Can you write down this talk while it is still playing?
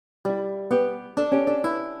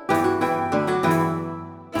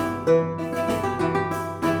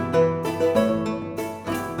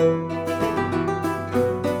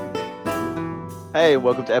and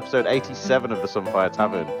welcome to episode 87 of the Sunfire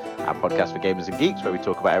Tavern, our podcast for gamers and geeks, where we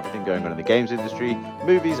talk about everything going on in the games industry,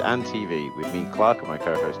 movies, and TV. With me, Clark, and my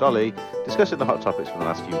co-host Ollie, discussing the hot topics from the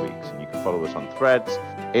last few weeks. And you can follow us on Threads,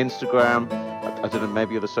 Instagram. I don't know,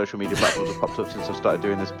 maybe other social media platforms have popped up since I've started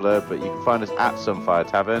doing this blurb, but you can find us at Sunfire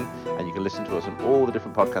Tavern, and you can listen to us on all the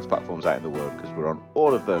different podcast platforms out in the world, because we're on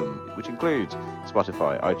all of them, which includes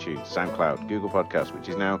Spotify, iTunes, SoundCloud, Google Podcasts, which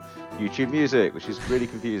is now YouTube Music, which is really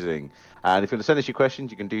confusing. And if you want to send us your questions,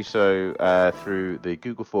 you can do so through the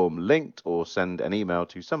Google form linked, or send an email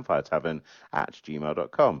to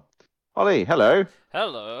sunfiretavern@gmail.com. Ollie, hello.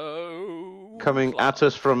 Hello, Coming Clark. at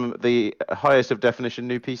us from the highest of definition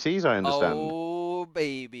new PCs, I understand. Oh,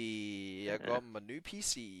 baby. I got my new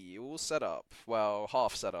PC all set up. Well,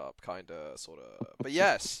 half set up, kinda, sorta. But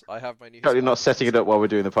yes, I have my new Totally not new setting it PC. up while we're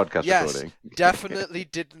doing the podcast Yes, recording. definitely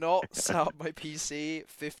did not set up my PC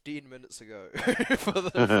 15 minutes ago for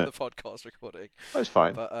the podcast recording. That's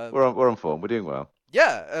fine. But We're on form. We're doing well.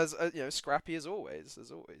 yeah, as scrappy as always.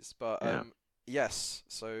 But Yeah. yes.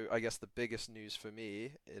 So I guess the biggest news for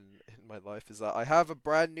me in my life is that I have a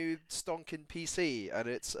brand new stonking PC, and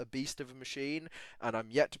it's a beast of a machine, and I'm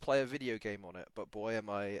yet to play a video game on it. But boy, am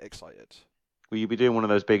I excited! Will you be doing one of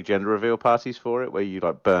those big gender reveal parties for it, where you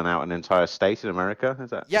like burn out an entire state in America? Is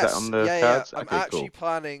that Yes, on the yeah. cards? I'm Okay, actually cool.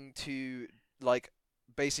 planning to like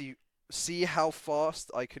basically see how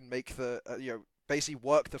fast I can make the basically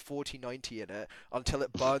work the 4090 in it until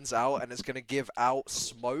it burns out and it's gonna give out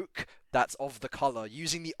smoke that's of the color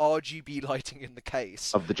using the RGB lighting in the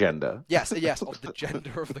case. Of the gender. Yes, yes, of the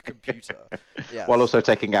gender of the computer. While Yes. also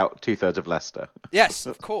taking out 2/3 of Leicester. Yes,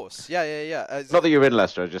 of course. Yeah, yeah, yeah. Not that you're in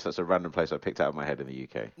Leicester, just that's a random place I picked out of my head in the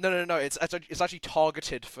UK. No, no, no. It's actually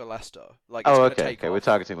targeted for Leicester. Like it's Oh, gonna okay, take okay. We're off.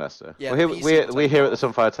 targeting Leicester. Yeah, Well, the here PC will we take here at the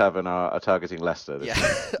off. Sunfire Tavern are targeting Leicester this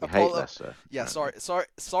Yeah. week. We hate Leicester. Yeah. Right.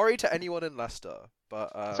 Sorry to anyone in Leicester,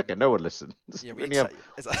 but It's okay. No one listens. yeah, We we only have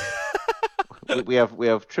accept. we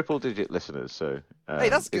have triple-digit listeners, so Hey,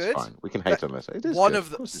 that's it's good. fine. We can That hate on Leicester. It is one good. of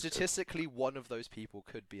Of the course, it's good. statistically one of those people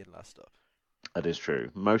could be in Leicester. That is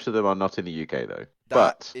true. Most of them are not in the UK though. That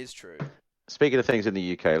But is true. speaking of things in the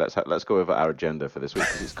UK, let's go over our agenda for this week,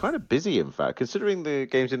 because it's kind of busy. In fact, considering the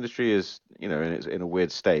games industry is in a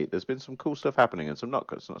weird state, there's been some cool stuff happening and some not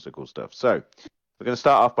so cool stuff. So we're going to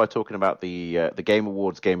start off by talking about the Game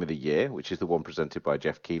Awards Game of the Year, which is the one presented by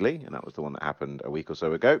Jeff Keighley, and that was the one that happened a week or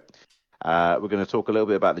so ago. We're going to talk a little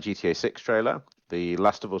bit about the GTA 6 trailer, the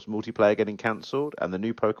Last of Us multiplayer getting cancelled, and the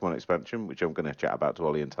new Pokemon expansion, which I'm going to chat about to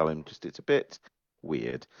Ollie and tell him just it's a bit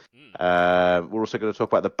weird. Mm. We're also going to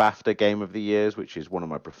talk about the BAFTA Game of the Years, which is one of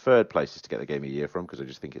my preferred places to get the Game of the Year from, because I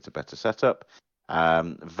just think it's a better setup.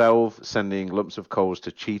 Valve sending lumps of coal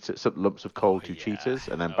to cheaters, Oh yeah. cheaters,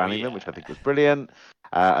 and then Oh banning them, yeah. which I think was brilliant.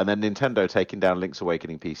 And then Nintendo taking down Link's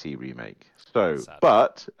Awakening PC remake. So, Sad.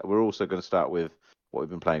 but we're also going to start with what we've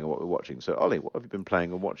been playing and what we're watching. So, Ollie, what have you been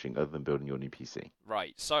playing and watching other than building your new PC?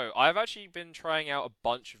 Right, so I've actually been trying out a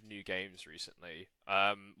bunch of new games recently.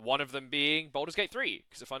 One of them being Baldur's Gate 3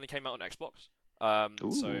 because it finally came out on Xbox. So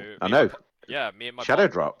Ooh, I me and my know. yeah, me and my Shadow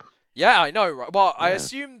partner. Drop. Yeah, I know, right? Well, I Yeah.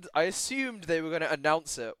 assumed they were going to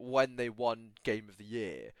announce it when they won Game of the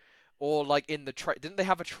Year, or like in the didn't they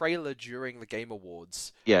have a trailer during the Game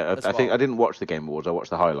Awards Yeah, as I think I well? didn't watch the Game Awards. I watched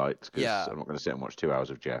the highlights because Yeah, I'm not going to sit and watch 2 hours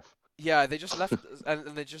of Jeff. yeah, they just left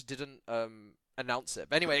and they just didn't announce it.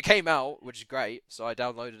 But anyway, it came out, which is great. So I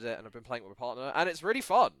downloaded it and I've been playing it with my partner, and it's really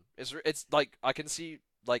fun. It's like I can see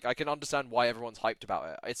like I can understand why everyone's hyped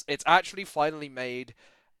about it. It's actually finally made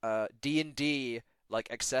D&D like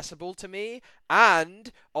accessible to me,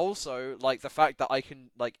 and also like the fact that I can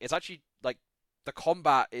like it's actually like the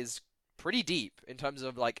combat is pretty deep in terms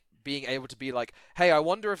of like being able to be like, hey, I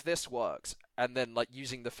wonder if this works, and then like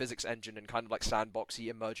using the physics engine and kind of like sandboxy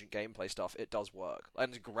emergent gameplay stuff, it does work, and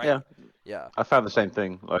it's great. Yeah, Yeah, I found the like same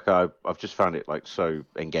thing. Like I've just found it like so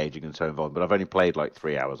engaging and so involved, but I've only played like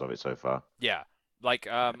 3 hours of it so far. yeah, like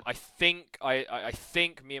I think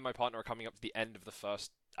me and my partner are coming up to the end of the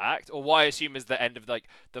first act, or what I assume is the end of like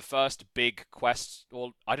the first big quest,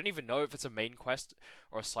 or I don't even know if it's a main quest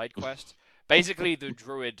or a side quest. Basically, the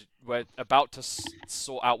druid we're about to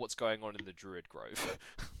sort out what's going on in the druid grove,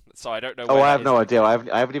 so I don't know Oh, where I that have is no in the idea. game.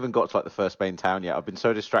 I haven't even got to like the first main town yet. I've been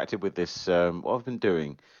so distracted with this. What I've been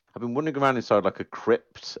doing, I've been wandering around inside like a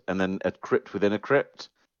crypt and then a crypt within a crypt.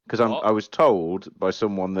 Because What? I was told by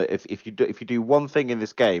someone that if you do one thing in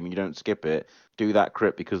this game and you don't skip it, do that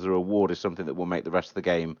crypt, because the reward is something that will make the rest of the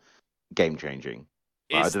game changing.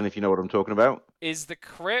 I Is don't know if you know what I'm talking about. is the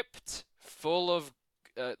crypt full of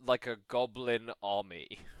like a goblin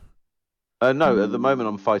army? No, at the moment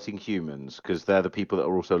I'm fighting humans because they're the people that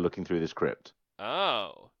are also looking through this crypt.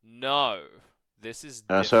 Oh, no. This is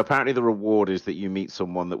So different. apparently the reward is that you meet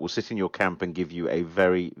someone that will sit in your camp and give you a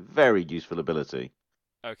very, very useful ability,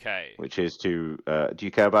 Okay. which is to, do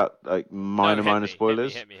you care about like No, minor, hit minor me, hit me,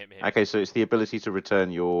 spoilers? hit me, hit me, hit me. Okay, so it's the ability to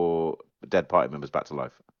return your dead party members back to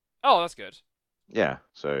life. Oh, that's good. Yeah,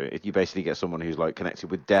 so if you basically get someone who's like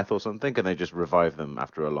connected with death or something, and they just revive them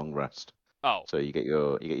after a long rest. Oh, So you get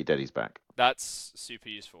your deadies back. that's super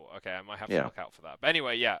useful. Okay, I might have to Yeah, look out for that. But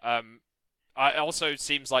anyway, yeah. I also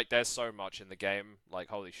seems like there's so much in the game. Like,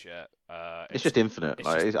 holy shit. it's just infinite. It's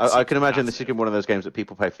just Like I seems can imagine this massive. is one of those games that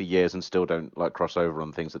people play for years and still don't like cross over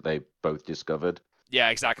on things that they both discovered. Yeah,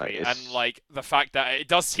 Like exactly. And it's like the fact that it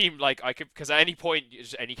does seem like I could, because at any point,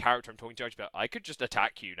 just any character I'm talking to, I could just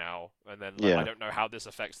attack you now, and then like I yeah. don't know how this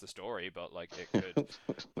affects the story, but like it could.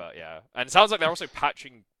 But yeah, and it sounds like they're also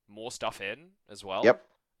patching more stuff in as well. Yep.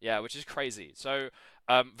 Yeah, which is crazy. So,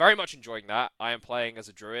 very much enjoying that. I am playing as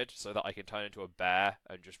a druid so that I can turn into a bear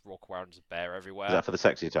and just walk around as a bear Is everywhere. that for the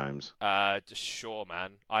sexy times? Just sure,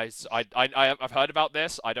 man. I've heard about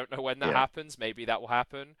this. I don't know when that Yeah. happens. Maybe that will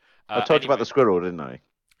happen. I told you about Anyway, the squirrel, didn't I?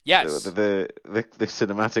 yes. The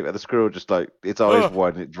cinematic where the squirrel just like its eyes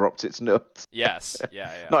wide and it drops its nut. Yes,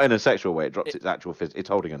 yeah, yeah. Not in a sexual way. It drops It its actual It's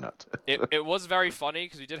holding a nut. it was very funny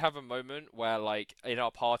because we did have a moment where like in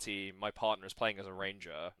our party, my partner is playing as a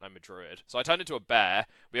ranger, and I'm a druid. So I turned into a bear.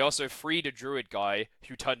 We also freed a druid guy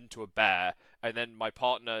who turned into a bear, and then my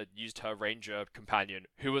partner used her ranger companion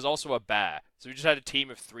who was also a bear. So we just had a team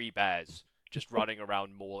of 3 bears just running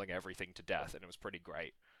around mauling everything to death, and it was pretty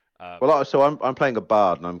great. Well, Um, so I'm playing a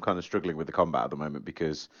bard and I'm kind of struggling with the combat at the moment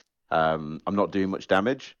because I'm not doing much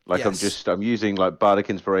damage. Like yes. I'm using like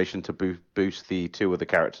bardic inspiration to boost the two of the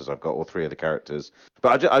characters I've got or three of the characters.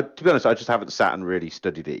 But to be honest, I just haven't sat and really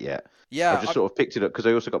studied it yet. I've Yeah. just sort of picked it up because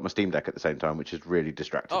I also got my Steam Deck at the same time, which has really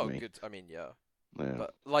distracted Oh, me. good. I mean, yeah. Yeah.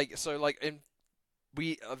 But like, so like in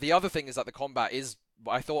the other thing is that the combat is.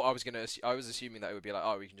 I thought I was gonna. I was assuming that it would be like,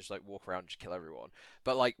 oh, we can just like walk around and just kill everyone.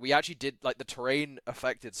 But like, we actually did like the terrain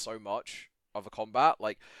affected so much of the combat.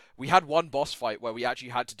 Like, we had one boss fight where we actually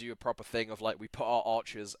had to do a proper thing of like we put our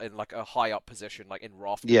archers in like a high up position, like in Yeah,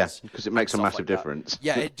 rafters because it and makes a stuff massive like that. difference.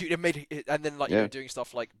 Yeah, it made it, and then like Yeah. doing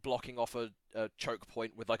stuff like blocking off a choke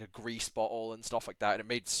point with like a grease bottle and stuff like that, and it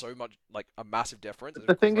made so much like a massive difference. It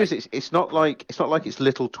The was thing is, great. it's not like it's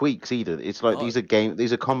little tweaks either. It's like No.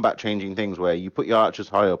 these are combat changing things where you put your archers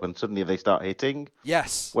high up and suddenly they start hitting.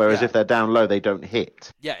 Yes. Whereas Yeah. if they're down low, they don't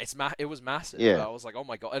hit. Yeah, it was massive. Yeah, I was like, oh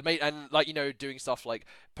my god! It made and like doing stuff like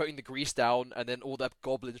putting the grease down, and then all the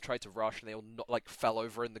goblins tried to rush, and they all not, like fell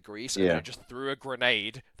over in the grease, and then I yeah. just threw a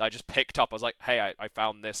grenade that I just picked up. I was like, hey, I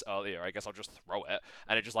found this earlier. I guess I'll just throw it,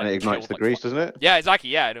 and it just And like it ignites killed the like five. grease, doesn't it? Yeah, exactly.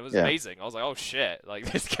 Yeah, and it was Yeah. amazing. I was like, oh shit!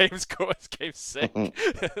 Like this game's cool. This game's sick.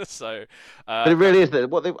 So, But it but really is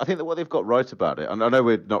that I think that what they've got right about it, and I know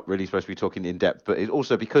we're not really supposed to be talking in depth, but it's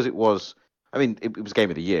also because it was, I mean, it was Game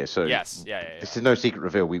of the Year, so yes, yeah, yeah, yeah. this is no secret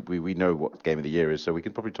reveal. We know what Game of the Year is, so we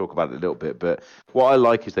can probably talk about it a little bit. But what I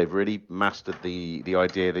like is they've really mastered the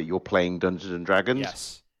idea that you're playing Dungeons and Dragons.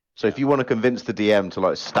 Yes, So yeah, if you want to convince the DM to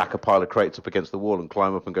like stack a pile of crates up against the wall and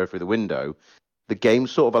climb up and go through the window, the game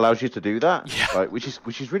sort of allows you to do that, yeah, like which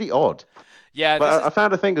is really odd. yeah. This But I is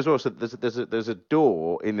found a thing as well. So there's a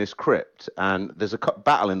door in this crypt, and there's a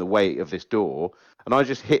battle in the way of this door, and I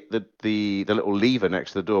just hit the little lever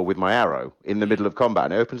next to the door with my arrow in the middle mm, of combat,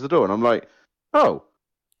 and it opens the door, and I'm like, oh,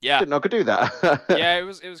 yeah. didn't know I could do that. Yeah, it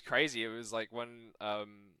was crazy. It was like when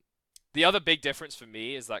the other big difference for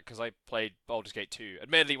me is that because I played Baldur's Gate 2,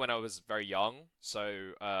 admittedly when I was very young,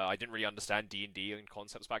 so I didn't really understand D&D and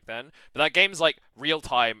concepts back then. But that game's like real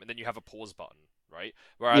time, and then you have a pause button, right?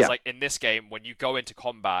 Whereas Yeah. like in this game, when you go into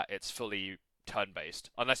combat, it's fully turn-based,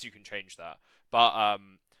 unless you can change that. But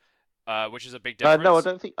which is a big No, I difference.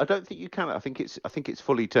 don't think you can. I think it's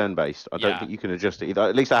fully turn based. I don't Yeah, think you can adjust it either.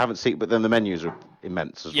 At least I haven't seen. But then the menus are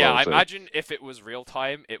immense as yeah. well, I so imagine if it was real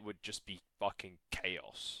time, it would just be fucking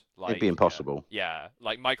chaos. it'd be Like, yeah, impossible. yeah.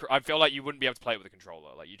 Like micro. I feel like you wouldn't be able to play it with a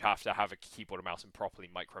controller. Like, you'd have to have a keyboard and mouse and properly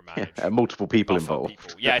Yeah, micromanage, multiple people buffer people.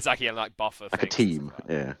 involved, Yeah, exactly, and like buffer like a things and stuff team. like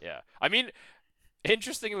that. Yeah. Yeah. I mean,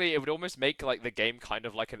 interestingly, it would almost make like the game kind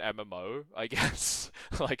of like an MMO, I guess,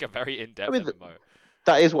 like a very I in-depth mean, MMO.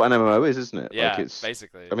 that is what an MMO is, isn't it? Like Yeah, it's.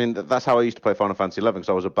 basically. I mean, that's how I used to play Final Fantasy 11 because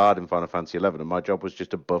I was a bard in Final Fantasy 11, and my job was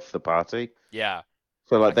just to buff the party. Yeah,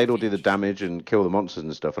 So like like they'd all do the Siege. damage and kill the monsters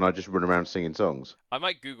and stuff, and I just run around singing songs. I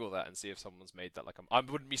might Google that and see if someone's made that like a. I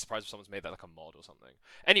wouldn't be surprised if someone's made that like a mod or something.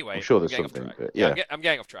 I'm Anyway, sure I'm there's getting off something, track. but Yeah, yeah. I'm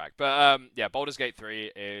getting off track. But yeah, Baldur's Gate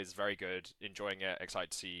 3 is very good. Enjoying it. Excited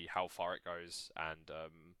to see how far it goes and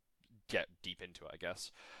get deep into it, I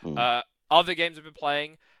guess. Mm. Uh, other games I've been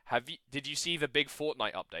playing. Did you see the big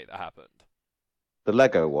Fortnite update that happened? The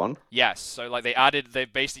Lego one. Yes, so like they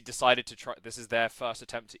basically decided to try. This is their first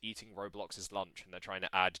attempt at eating Roblox's lunch, and they're trying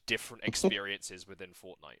to add different experiences within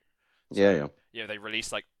Fortnite. Yeah, So yeah. they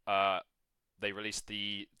released they released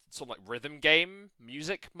the sort of like rhythm game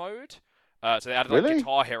music mode. So they added like Really?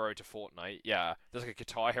 Guitar Hero to Fortnite. Yeah, there's like a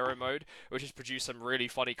Guitar Hero mode, which has produced some really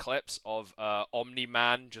funny clips of Omni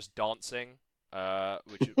Man just dancing,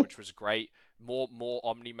 which was great. More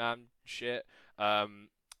Omni Man shit. Um,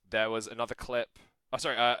 there was another clip. Oh,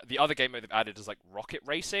 sorry. The other game mode they've added is like Rocket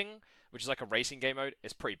Racing, which is like a racing game mode.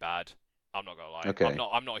 It's pretty bad. I'm not gonna lie. Okay.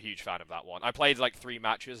 I'm not a huge fan of that one. I played like 3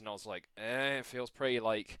 matches and I was like, it feels pretty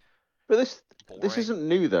like But this boring. isn't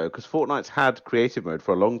new though, because Fortnite's had creative mode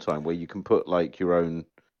for a long time, where you can put like your own.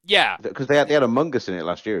 Yeah, Because they had Among Us in it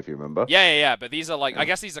last year, if you remember. yeah. But these are like, I Yeah.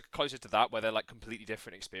 guess these are closer to that, where they're like completely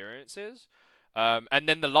different experiences. And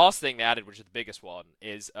then the last thing they added, which is the biggest one,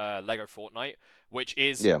 is Lego Fortnite, which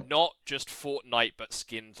is Yeah. not just Fortnite but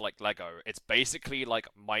skinned like Lego. It's basically like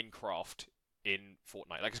Minecraft in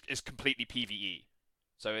Fortnite. Like it's completely PvE,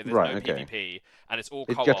 so there's Right. no Okay. PvP, and it's all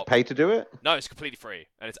Did you have to co-op. pay to do it? No, it's completely free,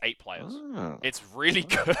 and it's 8 players. Ah. It's really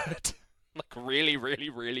Ah. good, like really, really,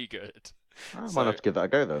 really good. I might So have to give that a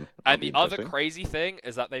go then. That'll and be the other interesting. crazy thing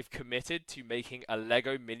is that they've committed to making a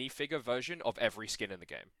Lego minifigure version of every skin in the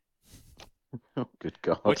game, Oh, good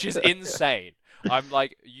God. which is insane. I'm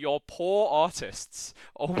like, your poor artists.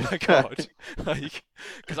 Oh my god. Like,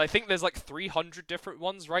 because I think there's like 300 different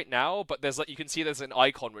ones right now, but there's like, you can see there's an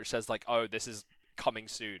icon which says like, oh, this is coming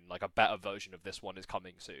soon. Like a better version of this one is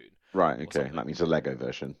coming soon, Right. or Okay. something. That means a Lego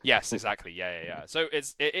version. Yes, exactly. Yeah. So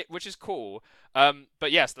which is cool.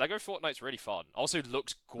 But yes, Lego Fortnite's really fun. Also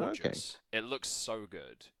looks Okay. gorgeous. It looks so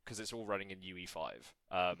good because it's all running in UE5.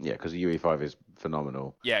 Yeah, because the UE5 is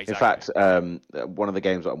phenomenal. Yeah, In exactly. fact, one of the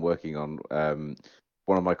games that I'm working on,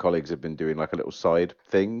 one of my colleagues have been doing like a little side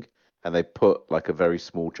thing, and they put like a very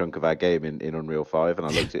small chunk of our game in Unreal 5, and I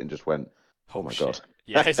looked at it and just went, "Oh Oh my God, shit.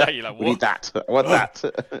 Yeah, exactly. Like we need what? that. I want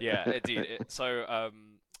that." Yeah, indeed.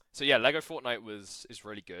 So yeah, Lego Fortnite is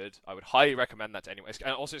really good. I would highly recommend that to anyone.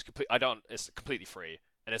 And also, it's completely free,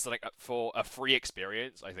 and it's like for a free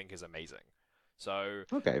experience. I think is amazing. So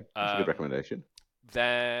Okay, that's a good um, recommendation.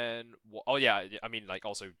 then oh yeah, I mean like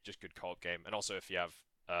also just good co-op game, and also if you have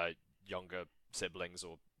younger siblings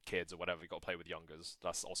or kids or whatever, you got to play with youngers.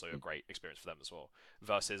 That's also a great experience for them as well.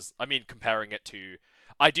 Versus, I mean, comparing it to,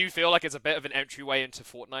 I do feel like it's a bit of an entryway into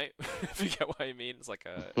Fortnite. If you get what I mean, it's like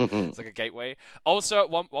a gateway. Also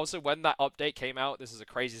when that update came out, this is a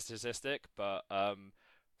crazy statistic, but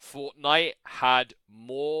Fortnite had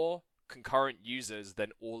more concurrent users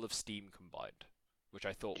than all of Steam combined, which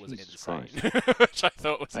I thought was Jesus insane. Christ, Which I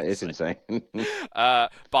thought was that is insane. insane. But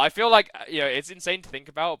I feel like it's insane to think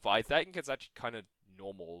about, but I think it's actually kind of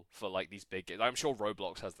normal for like these big games. I'm sure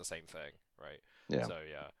Roblox has the same thing, right? Yeah. So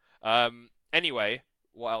yeah. Anyway,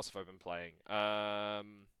 what else have I been playing?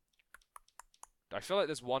 I feel like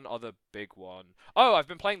there's one other big one. Oh, I've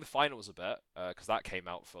been playing the finals a bit, because that came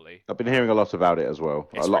out fully. I've been hearing a lot about it as well.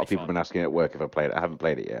 A It's lot really of people have fun. been asking at work if I played it. I haven't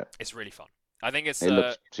played it yet. It's really fun. I think it's It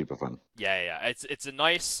looks super fun. yeah. It's a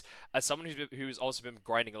nice, as someone who's also been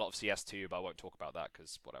grinding a lot of CS2, but I won't talk about that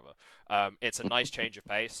because whatever. It's a nice change of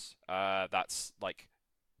pace. That's like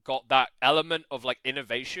got that element of like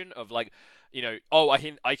innovation of like, oh,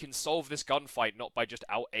 I can solve this gunfight not by just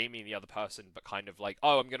out aiming the other person, but kind of like,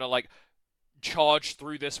 oh, I'm gonna like charge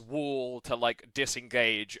through this wall to like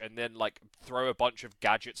disengage and then like throw a bunch of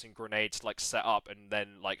gadgets and grenades like set up, and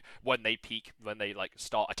then like when they like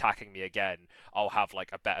start attacking me again, I'll have like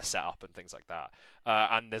a better setup and things like that.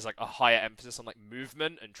 And there's like a higher emphasis on like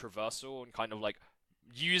movement and traversal and kind of like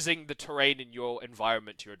using the terrain in your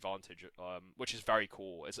environment to your advantage, which is very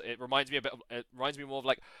cool. It reminds me more of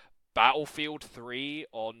like Battlefield 3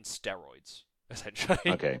 on steroids, essentially.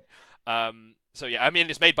 Okay. So yeah, I mean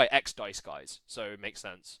it's made by X Dice guys, so it makes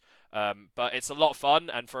sense. But it's a lot of fun,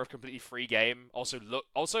 and for a completely free game,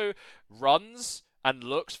 also runs and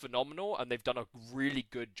looks phenomenal, and they've done a really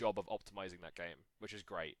good job of optimizing that game, which is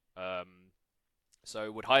great. So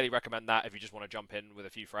would highly recommend that if you just want to jump in with a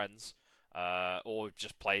few friends, or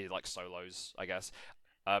just play like solos, I guess.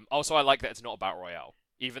 Also, I like that it's not a battle royale,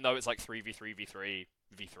 even though it's like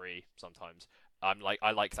 3v3v3v3 sometimes. I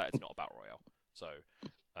like that it's not a battle royale. So,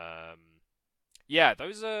 um, yeah,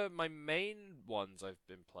 those are my main ones I've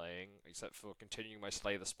been playing, except for continuing my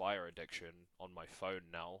Slay the Spire addiction on my phone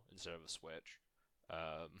now instead of a Switch.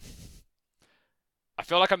 Um, I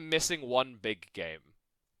feel like I'm missing one big game.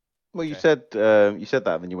 Well, Okay. you said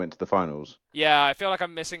that, and then you went to the finals. Yeah, I feel like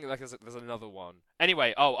I'm missing like there's another one.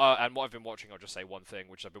 Anyway, and what I've been watching, I'll just say one thing,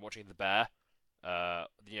 which I've been watching The Bear. The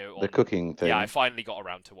On cooking yeah, I thing. finally got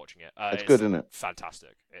around to watching it. It's good, It's isn't it?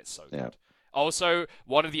 fantastic. It's so Yeah. good. Also,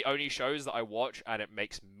 one of the only shows that I watch and it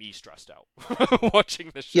makes me stressed out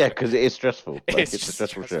watching the show. Yeah, because it is stressful. Like It's it's a just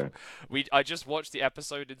stressful show. stressful. I just watched the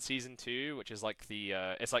episode in season 2, which is like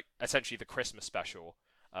it's like essentially the Christmas special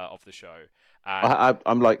of the show, and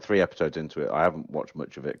I'm like 3 episodes into it. I haven't watched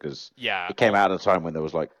much of it because yeah, it came out at a time when there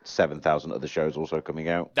was like 7,000 other shows also coming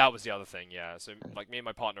out. that was the other thing. Yeah, so like me and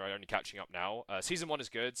my partner are only catching up now. Season 1 is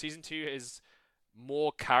good. Season 2 is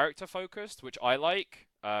more character focused, which I like.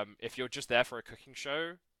 If you're just there for a cooking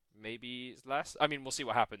show, maybe it's less. I mean, we'll see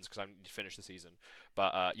what happens because I need to finish the season.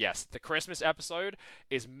 But yes, the Christmas episode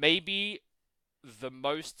is maybe the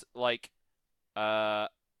most uh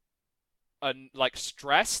like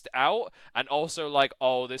stressed out, and also like,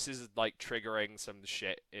 oh, this is like triggering some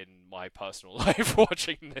shit in my personal life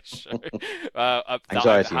watching this show that I've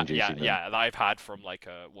Anxiety had, inducing them. that I've had from like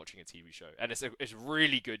watching a TV show. And it's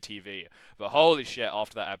really good TV, but holy shit,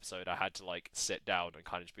 after that episode I had to like sit down and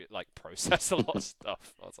kind of just be like process a lot of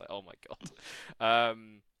stuff. I was like, oh my god.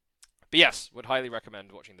 But yes, would highly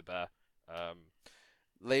recommend watching The Bear. um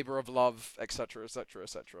Labor of love, etc., etc.,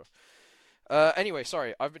 etc. Anyway,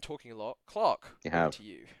 sorry, I've been talking a lot. Clark, You over have. to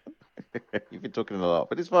you. You've been talking a lot,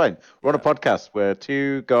 but it's fine. We're on a Yeah, podcast where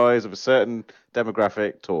two guys of a certain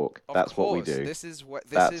demographic talk. of That's what we course. do. This is what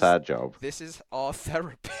That's our job. this is our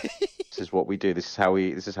therapy. This is what we do. This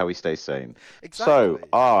is how we stay sane. So Exactly.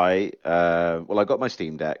 I got my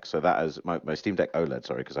Steam Deck. So that is my Steam Deck OLED.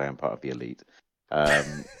 Sorry, because I am part of the elite.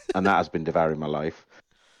 And that has been devouring my life.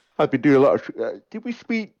 I've been doing a lot of. Did we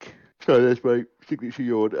speak? Sorry, that's my signature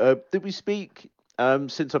yawn. Did we speak?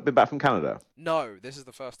 Since I've been back from Canada. No, this is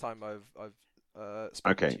the first time I've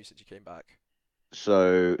spoken to Okay. you since you came back.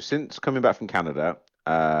 So since coming back from Canada,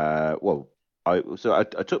 I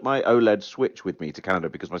took my OLED Switch with me to Canada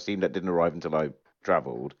because my Steam Deck didn't arrive until I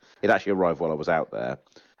travelled. It actually arrived while I was out there,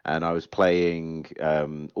 and I was playing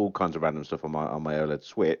all kinds of random stuff on my OLED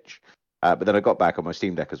Switch. But then I got back and my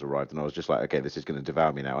Steam Deck has arrived, and I was just like, okay, this is going to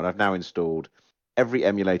devour me now. And I've now installed every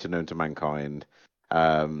emulator known to mankind.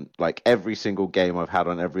 Like every single game I've had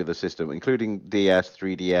on every other system, including DS,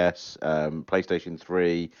 3DS, PlayStation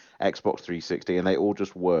 3, Xbox 360, and they all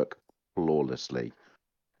just work flawlessly.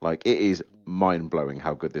 Like it is mind blowing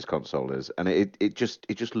how good this console is, and it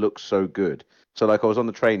just looks so good. So like I was on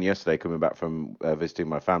the train yesterday coming back from visiting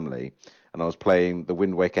my family, and I was playing the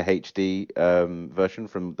Wind Waker HD version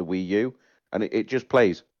from the Wii U, and it just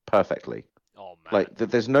plays perfectly. Oh man. Like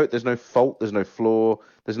there's no fault, there's no flaw,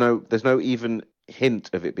 there's no even hint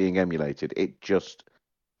of it being emulated.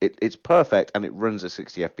 It's perfect and it runs at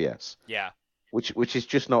 60 FPS, Yeah. which is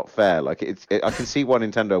just not fair. Like I can see why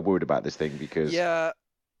Nintendo are worried about this thing because Yeah,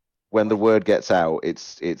 when the like word gets out,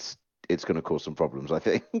 it's going to cause some problems, I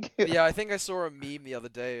think. yeah, I think I saw a meme the other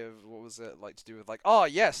day of what was it like to do with like, oh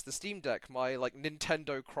yes, the Steam Deck, my like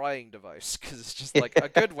Nintendo crying device, because it's just like a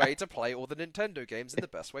good way to play all the Nintendo games in the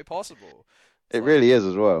best way possible. It's It like, really is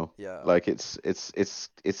as well. yeah. Like it's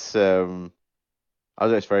I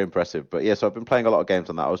don't know, it's very impressive. But yeah, so I've been playing a lot of games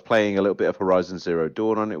on that. I was playing a little bit of Horizon Zero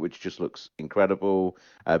Dawn on it, which just looks incredible.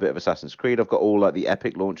 A bit of Assassin's Creed. I've got all like the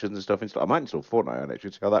Epic launchers and stuff installed. I might install Fortnite on it, see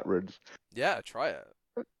how that runs. Yeah, try it.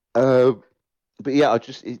 Uh, but yeah,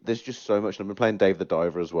 there's just so much. I've been playing Dave the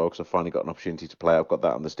Diver as well because I finally got an opportunity to play. I've got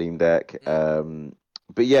that on the Steam Deck. Mm.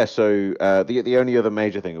 But yeah, so the only other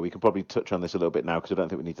major thing, and we can probably touch on this a little bit now because I don't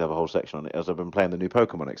think we need to have a whole section on it, is I've been playing the new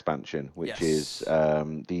Pokemon expansion, which is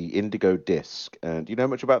Yes. the Indigo Disc. And do you know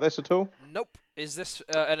much about this at all? Nope. Is this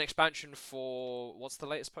an expansion for what's the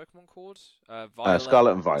latest Pokemon called? Violet,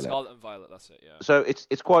 Scarlet and Violet. Scarlet and Violet. That's it. Yeah. So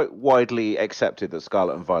it's quite widely accepted that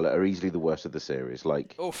Scarlet and Violet are easily the worst of the series,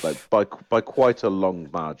 like Oof. by quite a long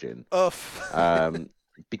margin. Oof. um,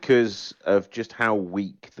 because of just how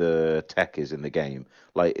weak the tech is in the game.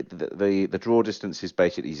 Like the draw distance is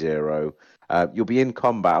basically zero. You'll be in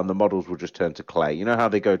combat and the models will just turn to clay. You know how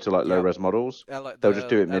they go to like low Yep. res models? Like They'll just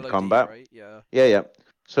do the it mid LOD, combat. right? Yeah. Yeah, yeah.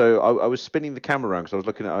 So I was spinning the camera around because I was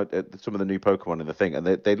looking at some of the new Pokemon in the thing, and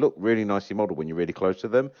they look really nicely modeled when you're really close to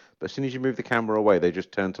them. But as soon as you move the camera away, they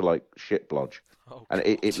just turn to like shit blodge, Oh and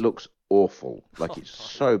it God. looks awful. Like Oh it's no.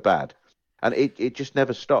 so bad, and it just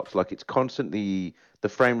never stops. Like it's constantly the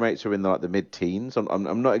frame rates are in like the mid teens.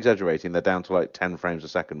 I'm not exaggerating. They're down to like 10 frames a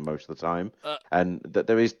second most of the time, Uh, and that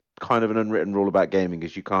there is kind of an unwritten rule about gaming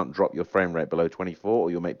is you can't drop your frame rate below 24 or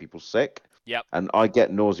you'll make people sick. yep. And I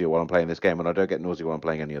get nausea while I'm playing this game, and I don't get nausea while I'm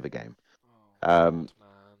playing any other game. Oh Um, God,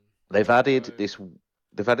 man. they've No. added this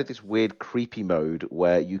they've added this weird creepy mode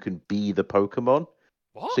where you can be the Pokemon.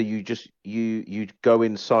 What? So you go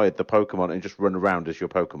inside the Pokemon and just run around as your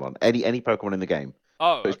Pokemon. Any Pokemon in the game.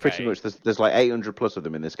 Oh, So it's pretty okay. much there's like 800 plus of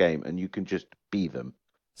them in this game, and you can just be them.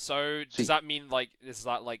 So So does that mean like is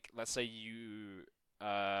that like let's say you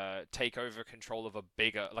take over control of a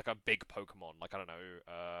bigger like a big Pokemon like I don't know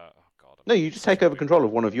oh god I'm no, you being just such take a over boomer. control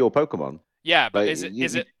of one of your Pokemon. Yeah, but Like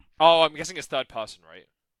is it oh I'm guessing it's third person, right?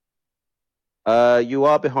 you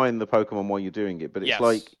are behind the Pokemon while you're doing it, but it's Yes.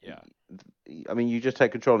 like, Yeah. I mean, you just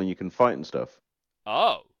take control and you can fight and stuff,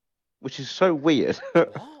 Oh. which is so weird.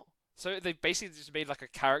 What? So they basically just made like a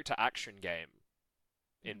character action game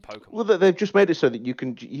in Well, Pokemon. they've just made it so that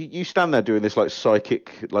you stand there doing this like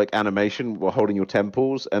psychic like animation while holding your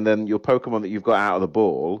temples, and then your Pokemon that you've got out of the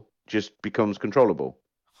ball just becomes controllable,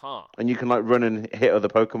 Huh. and you can like run and hit other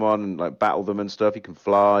Pokemon and like battle them and stuff. You can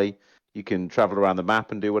fly, you can travel around the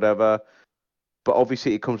map and do whatever. But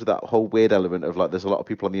obviously, it comes with that whole weird element of like, there's a lot of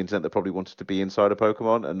people on the internet that probably wanted to be inside a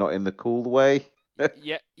Pokemon and not in the cool way.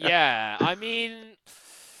 Yeah, yeah. I mean,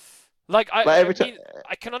 like Like I every time, mean,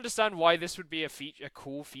 I can understand why this would be a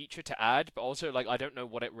cool feature to add, but also like I don't know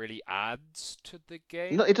what it really adds to the no,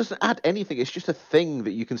 game. it doesn't add anything. It's just a thing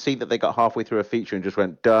that you can see that they got halfway through a feature and just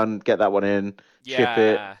went done. Get that one in, ship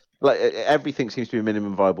it. Yeah, Like everything seems to be a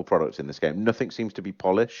minimum viable product in this game. Nothing seems to be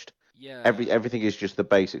polished. yeah, Everything is just the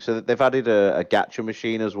basics. So they've added a gacha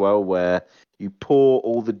machine as well, where you pour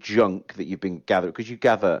all the junk that you've been gathering, because you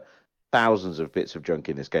gather thousands of bits of junk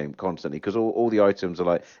in this game constantly. Because all the items are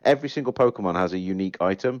like, every single Pokemon has a unique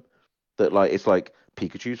item that like mm, it's like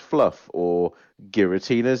Pikachu's fluff or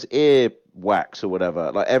Giratina's ear wax or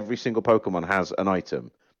whatever. Like every single Pokemon has an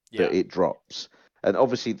item that yeah, it drops. And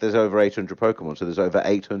obviously, there's over 800 Pokemon, so there's over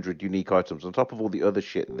 800 unique items on top of all the other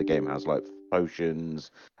shit that the game has, like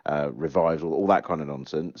potions, revives, all that kind of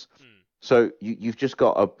nonsense. mm, So you've just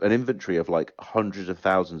got an inventory of like hundreds of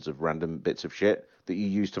thousands of random bits of shit that you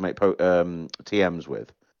use to make TMs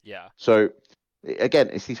with. yeah, So again,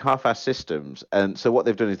 it's these half-ass systems, and so what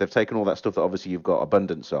they've done is they've taken all that stuff that obviously you've got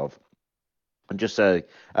abundance of, and just say,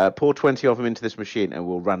 pour 20 of them into this machine, and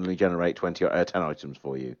we'll randomly generate 10 items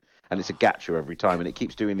for you. And it's a oh, gacha every time, and it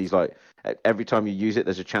keeps doing these like every time you use it,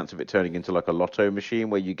 there's a chance of it turning into like a lotto machine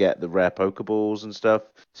where you get the rare Pokeballs and stuff.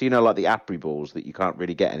 So like the Apri balls that you can't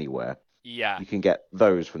really get anywhere. yeah. You can get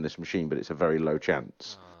those from this machine, but it's a very low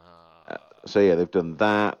chance. Uh, Uh, so yeah, they've done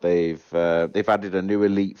that. They've added a new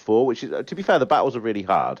Elite Four, which is to be fair, the battles are really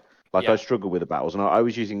hard. Like I yeah. struggle with the battles, and I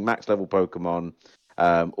was using max level Pokemon,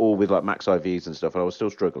 all with like max IVs and stuff, and I was still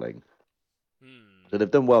struggling. Hmm. So they've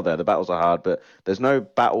done well there. The battles are hard, but there's no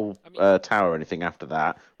battle I mean, tower or anything after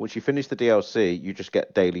that. Once you finish the DLC, you just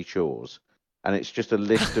get daily chores, and it's just a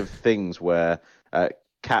list of things where uh,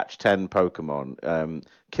 catch 10 Pokemon,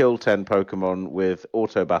 kill 10 Pokemon with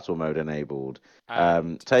auto battle mode enabled,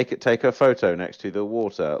 and take a photo next to the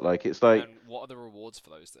water. Like it's like and what are the rewards for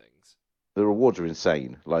those things? the rewards are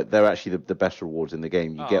insane. Like they're actually the best rewards in the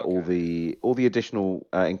game. You Oh, get okay. all the additional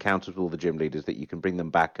encounters with all the gym leaders that you can bring them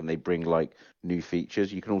back, and they bring like new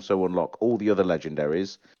features. You can also unlock all the other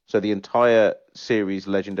legendaries. So the entire series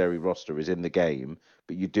legendary roster is in the game,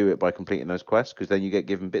 but you do it by completing those quests because then you get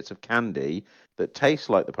given bits of candy that taste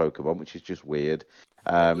like the Pokemon, which is just weird.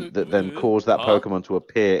 That then cause that Huh? Pokemon to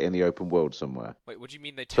appear in the open world somewhere. Wait, what do you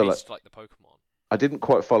mean they So like taste like the Pokemon? I didn't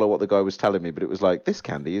quite follow what the guy was telling me, but it was like this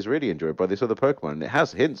candy is really enjoyed by this other Pokemon, and it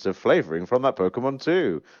has hints of flavoring from that Pokemon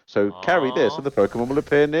too. So carry this, Ah. and the Pokemon will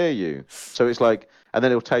appear near you. So it's like, and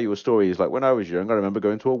then it'll tell you a story. It's like when I was young, I remember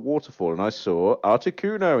going to a waterfall and I saw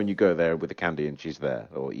Articuno, and you go there with the candy, and she's there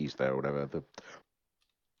or he's there or whatever.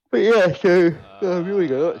 But yeah, so here we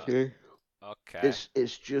go. Uh, Actually, okay.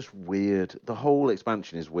 it's just weird. The whole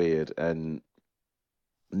expansion is weird, and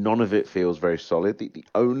none of it feels very solid. The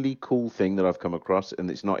only cool thing that I've come across, and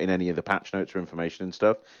it's not in any of the patch notes or information and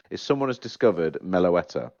stuff, is someone has discovered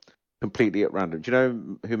Meloetta completely at random. Do you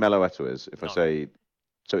know who Meloetta is? If I No. say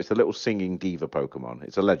so, it's the little singing diva Pokemon.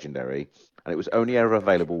 It's a legendary, and it was Let me only bring up ever a picture.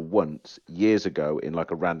 available once years ago in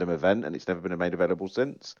like a random event, and it's never been made available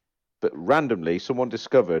since. But randomly, someone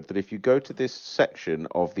discovered that if you go to this section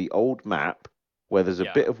of the old map where there's a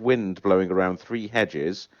Yeah. bit of wind blowing around three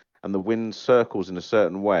hedges, and the wind circles in a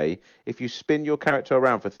certain way, if you spin your character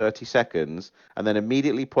around for 30 seconds and then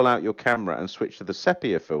immediately pull out your camera and switch to the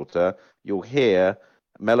sepia filter, you'll hear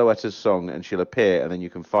Meloetta's song and she'll appear and then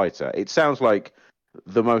you can fight her. It sounds like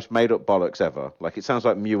the most made up bollocks ever. Like it sounds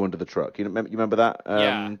like Mew under the truck. You remember that? Yeah.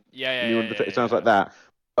 Yeah. Yeah. Mew Yeah. under the truck. Yeah. It sounds Yeah. like that.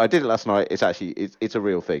 I did it last night. It's a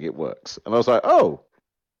real thing. It works. And I was like, oh,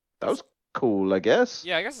 that That's was cool, I guess.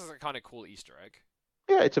 yeah. I guess it's a kind of cool Easter egg.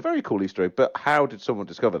 Yeah, it's a very cool Easter egg. But how did someone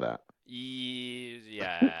discover that?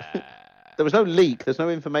 Yeah. there was no leak. There's no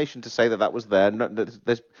information to say that that was there. No, there's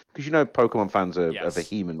because Pokemon fans are Yes.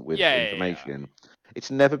 vehement with Yeah. information. It's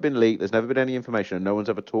never been leaked. There's never been any information, and no one's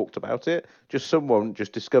ever talked about it. Just someone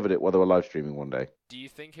just discovered it while they were live streaming one day. Do you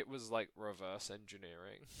think it was like reverse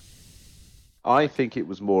engineering? I Like, think it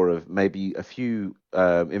was more of maybe a few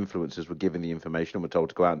influencers were given the information and were told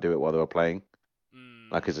to go out and do it while they were playing,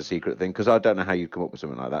 like as a secret thing. Because I don't know how you'd come up with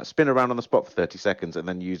something like that. Spin around on the spot for 30 seconds and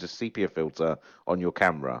then use a sepia filter on your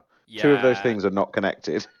camera. Two of those yeah. things are not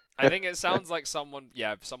connected. I think it sounds like someone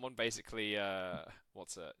basically,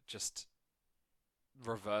 what's it? Just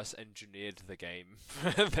reverse engineered the game,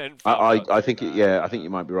 then found out I doing think that. yeah, I Yeah. think you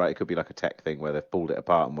might be right. It could be like a tech thing where they've pulled it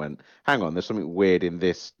apart and went, hang on, there's something weird in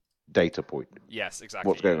this data point. Yes, exactly.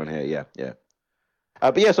 What's going on Yeah. here? Yeah, yeah.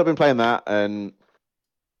 But yes, I've been playing that and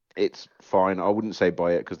it's fine. I wouldn't say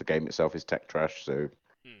buy it because the game itself is tech trash. So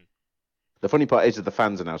Hmm. the funny part is that the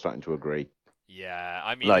fans are now starting to agree. Yeah.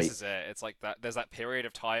 I mean, this Like, is it. It's like that. There's that period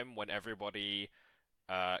of time when everybody,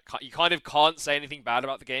 you kind of can't say anything bad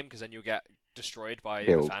about the game because then you'll get destroyed by the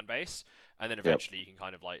killed. fan base, and then Yep, eventually you can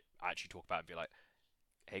kind of like actually talk about it and be like,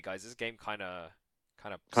 hey guys, this game kind of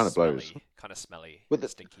kind of blows. smelly, But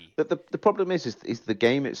stinky. the problem is the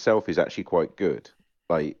game itself is actually quite good.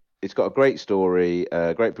 Like, it's got a great story,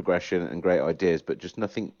 great progression, and great ideas, but just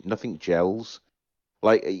nothing gels.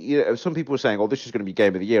 Like, some people were saying, "Oh, this is going to be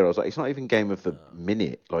game of the year." I was like, "It's not even game of the No.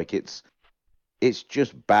 minute. Like, it's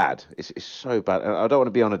just bad. It's so bad. And I don't want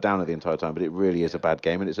to be on a downer the entire time, but it really is a Yeah. bad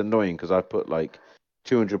game, and it's annoying because I've put like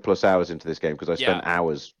 200 plus hours into this game because I spent Yeah.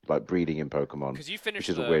 hours like breeding in Pokemon, Because you which finished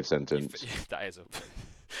is a the weird sentence. that is a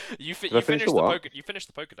Did I finish the what? you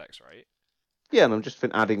finished the Pokedex, right? Yeah, and I'm just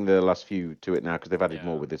adding the last few to it now because they've added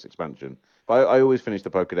more Yeah. with this expansion. But I always finish the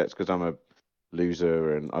Pokedex because I'm a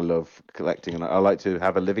loser and I love collecting and I like to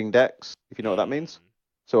have a living dex, if you know what that means. Mm.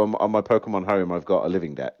 So on my Pokemon home, I've got a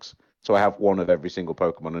living dex. So I have one of every single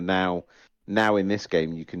Pokemon, and now in this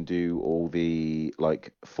game you can do all the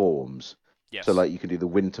like forms. So Yes. like you can do the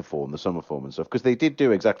winter form, the summer form, and stuff. Because they did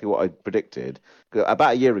do exactly what I predicted.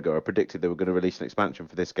 About a year ago, I predicted they were going to release an expansion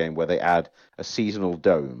for this game where they add a seasonal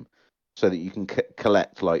dome so that you can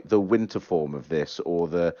collect like the winter form of this or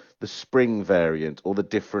the spring variant or the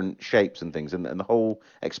different shapes and things and the whole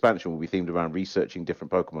expansion will be themed around researching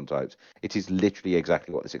different Pokemon types. It is literally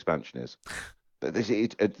exactly what this expansion is.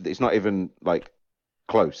 It's not even like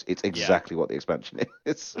close. It's Yeah. exactly what the expansion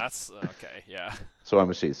is. That's okay. Yeah. So I'm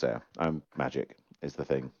a soothsayer. I'm magic is the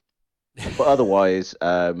thing. But otherwise,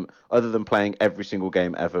 other than playing every single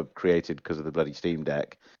game ever created because of the bloody Steam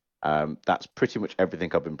Deck, that's pretty much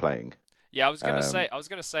everything I've been playing. Yeah, Um, I was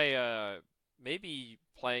gonna say, maybe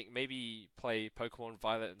play Pokemon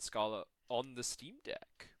Violet and Scarlet on the Steam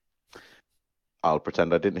Deck. I'll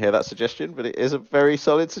pretend I didn't hear that suggestion, but it is a very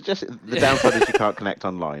solid suggestion. The downside is you can't connect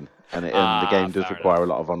online, and the Ah, game does fair require a enough.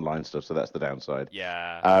 lot of online stuff, so that's the downside.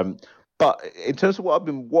 Yeah. Um, but in terms of what I've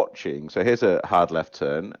been watching, so here's a hard left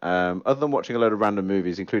turn. Other than watching a load of random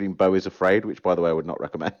movies, including Beau is Afraid, which by the way I would not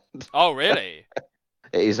recommend. Oh, really?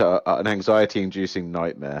 It is an anxiety-inducing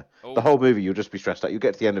nightmare. The whole Oh, movie, you'll just be stressed out. You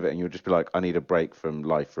get to the end of it, and you'll just be like, "I need a break from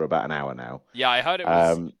life for about an hour now." yeah. I heard it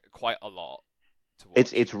was Um, quite a lot to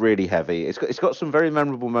It's watch. it's really heavy. It's got some very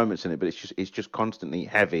memorable moments in it, but it's just constantly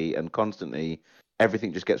heavy and constantly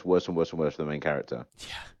everything just gets worse and worse and worse for the main character.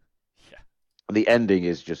 Yeah. Yeah. The ending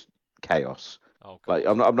is just chaos. Oh Like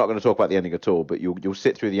God. I'm not going to talk about the ending at all, but you'll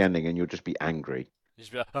sit through the ending and you'll just be angry You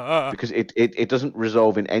just be like, ah. because it doesn't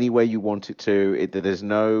resolve in any way you want it to. There's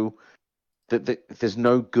no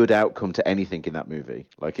good outcome to anything in that movie.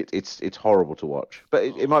 Like it's horrible to watch, but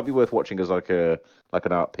it might Oh. be worth watching as like an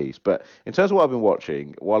art piece. But in terms of what I've been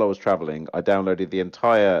watching while I was traveling, I downloaded the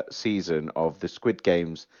entire season of the Squid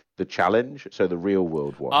Games, the challenge, so the real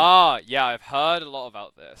world one. Ah, yeah. I've heard a lot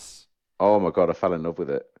about this. Oh my god, I fell in love with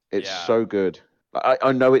it. It's Yeah. so good.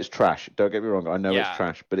 I know it's trash. Don't get me wrong. I know it's Yeah.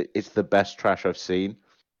 trash, but it's the best trash I've seen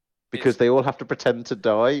because It's they all have to pretend to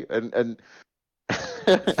die and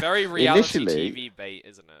it's very reality initially TV bait,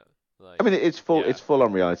 isn't it? I Like, mean, yeah. it's full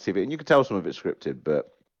on reality TV, and you can tell some of it's scripted,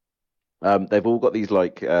 but they've all got these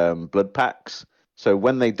like blood packs. So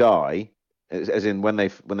when they die, as in when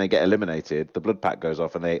they get eliminated, the blood pack goes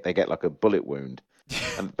off, and they get like a bullet wound,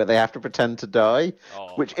 and but they have to pretend to die, Oh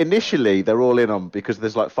which my God. initially they're all in on because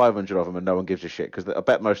there's like 500 of them, and no one gives a shit because I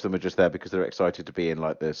bet most of them are just there because they're excited to be in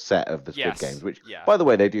like the set of the Squid Games, Yes. which Yeah. by the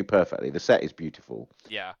way they do perfectly. The set is beautiful.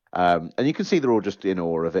 Yeah. And you can see they're all just in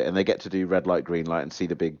awe of it, and they get to do red light, green light, and see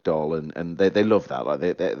the big doll, and they love that. Like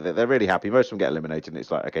they're really happy. Most of them get eliminated, and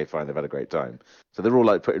it's like okay, fine, they've had a great time. So they're all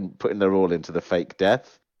like putting their all into the fake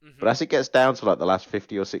death. But Mhm. as it gets down to like the last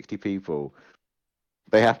 50 or 60 people,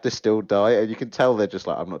 They have to still die, and you can tell they're just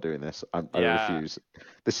like, I'm not doing this. I Yeah. refuse.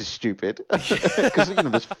 This is stupid. Because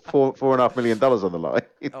there's $4.5 million on the line.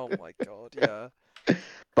 Oh my god, yeah.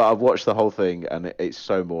 But I've watched the whole thing, and it's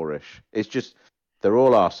so Moorish. It's just they're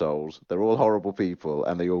all arseholes, they're all horrible people,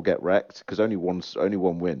 and they all get wrecked because only one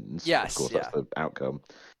wins. Of Yes, course, that's yeah. the outcome.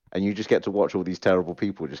 And you just get to watch all these terrible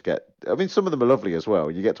people just get. I mean, some of them are lovely as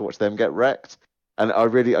well. You get to watch them get wrecked, and I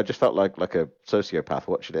just felt like a sociopath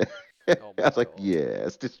watching it. Oh I my was like, god.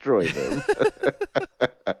 yes, destroy them.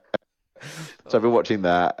 So I've been Oh, watching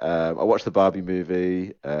that. I watched the Barbie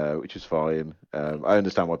movie, which was fine. mm. I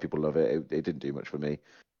understand why people love it. It didn't do much for me.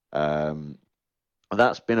 Um,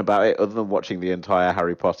 that's been about it, other than watching the entire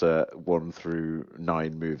Harry Potter 1 through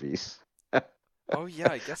 9 movies. I Oh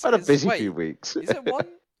yeah, I guess it had a is. busy few Wait, weeks. is it one?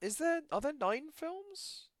 Are there 9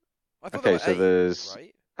 films? I thought there Okay, were so eight, there's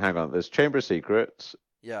right? hang on, there's Chamber of Secrets,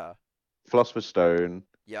 Yeah, Philosopher's Stone,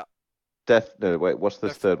 yeah. Death. No, wait, what's the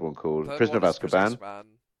No, third one called? third Prisoner one of is Prisoner of Azkaban, Azkaban, Goblet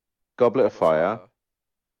of Goblet of Fire,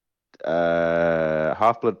 Fire.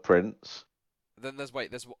 Half Blood Prince, Then there's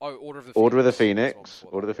Order of the Order of the Phoenix. There's one Phoenix,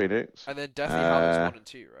 before Order that, of the yeah. Phoenix, And then Deathly Hallows uh, 1 and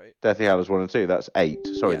 2, right? Deathly Hallows 1 and 2. That's 8.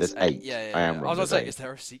 Sorry, Yes, there's eight. 8. Yeah, I yeah, am yeah. I was wrong. gonna There's say, is 8.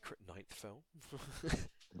 there a secret ninth film?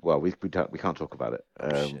 Well, we can't talk about it.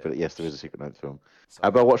 Oh shit. But yes, there is a Shit. Secret Ninth film.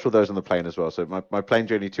 Sorry. But I watched all those on the plane as well. So my plane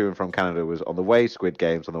journey to and from Canada was on the way Squid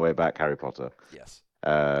Games, on the way back Harry Potter. Yes.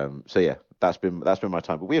 So yeah, that's been my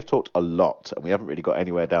time. But we have talked a lot, and we haven't really got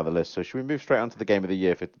anywhere down the list. So should we move straight on to the game of the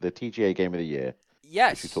year for the TGA game of the year, which we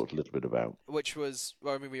Yes. talked a little bit about? Which was,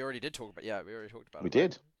 well, I mean, we already did talk about. Yeah, we already talked about We it, right?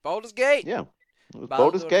 did, Baldur's Gate. yeah. It was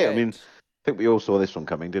Baldur's Baldur's Gate. I mean, Gate. I think we all saw this one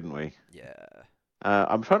coming, didn't we? Yeah.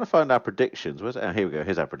 I'm trying to find our predictions. Where's it? Oh, here we go.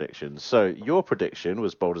 Here's our predictions. So your prediction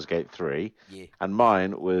was Baldur's Gate 3, Yeah. and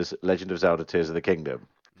mine was Legend of Zelda: Tears of the Kingdom.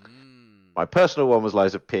 Mmm. My personal one was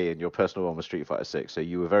Lies of P, and your personal one was Street Fighter 6. So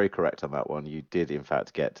you were very correct on that one. You did, in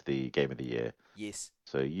fact, get the Game of the Year. Yes.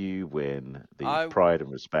 So you win the I pride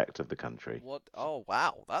and respect of the country. what? Oh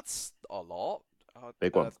wow, that's a lot.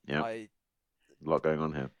 Big one. Yeah, I a lot going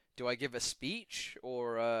on here. do I give a speech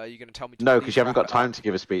or are you gonna tell me to No, because please you haven't wrap got it up? time to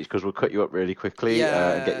give a speech because we'll cut you up really quickly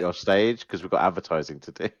and get Yeah. you off stage because we've got advertising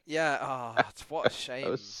to do. Yeah. Ah, what a That shame.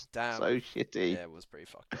 was Damn. so shitty. Yeah, it was pretty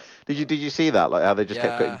fucked up. Did you But did you see that? Like how they just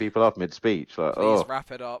kept cutting yeah. people off mid speech? Like, Please oh,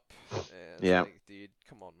 wrap it up. Yeah, it's yeah, like, dude,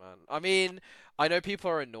 come on, man. I mean, I know people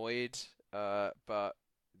are annoyed, but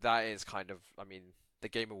that is kind of, I mean, the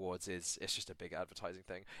Game Awards it's just a big advertising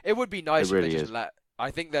thing. It would be it nice if they really just is. let. I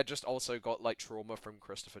think they just also got like trauma from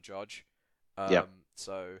Christopher Judge. Yeah.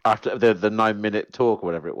 So After the 9 minute talk or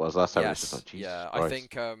whatever it was last time, it was just yes, like Jesus yeah,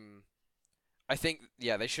 Christ. I think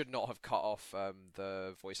yeah, they should not have cut off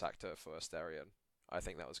the voice actor for Asterion. I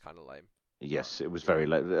think that was kind of lame. But Yes, it was yeah, very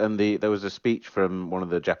late, and there was a speech from one of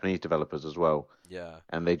the Japanese developers as well, yeah,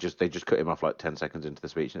 and they just cut him off like 10 seconds into the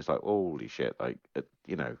speech, and it's like holy shit, like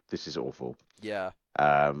this is awful. yeah,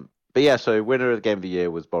 But yeah, so winner of the game of the year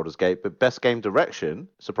was Baldur's Gate, but best game direction,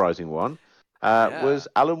 surprising one, yeah. was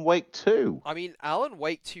Alan Wake 2. I mean, Alan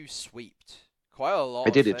Wake 2 sweeped quite a lot It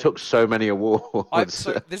of did. It took things. so many awards.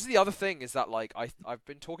 So this is the other thing is that like I've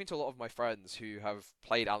been talking to a lot of my friends who have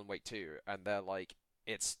played Alan Wake 2 and they're like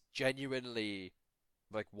it's genuinely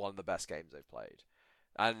like one of the best games they've played.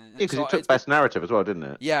 And Yeah, because so it took it's been best narrative as well, didn't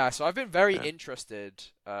it? yeah, so I've been very Yeah. interested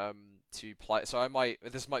to play so I might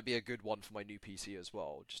this might be a good one for my new PC as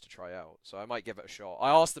well just to try out. So I might give it a shot. I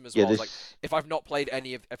asked them as Yeah, well I was like this. if I've not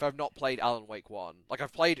played Alan Wake 1, like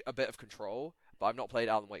I've played a bit of Control, but I've not played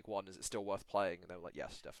Alan Wake 1, is it still worth playing? And they were like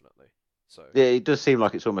yes, definitely. So Yeah, it does seem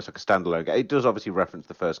like it's almost like a standalone game. It does obviously reference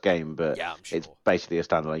the first game, but yeah, I'm it's sure. basically a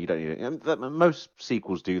standalone. You don't need it. And most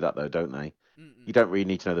sequels do that though, don't they? You Mm-mm. don't really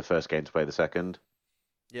need to know the first game to play the second.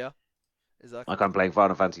 Yeah, Like exactly. I'm playing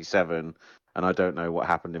Final Fantasy VII, and I don't know what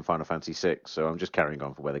happened in Final Fantasy VI, so I'm just carrying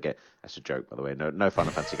on for where they get. That's a joke, by the way. No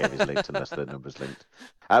Final Fantasy game is linked unless the number's linked.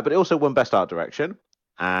 But it also won Best Art Direction,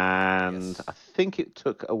 and I Yes. think it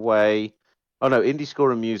took away. Oh no, indie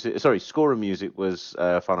score and music. Sorry, score and music was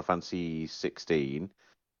Final Fantasy 16.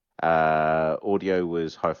 Audio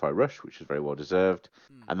was Hi-Fi Rush, which was very well deserved.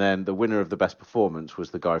 Mm. And then the winner of the best performance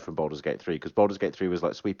was the guy from Baldur's Gate 3, because Baldur's Gate 3 was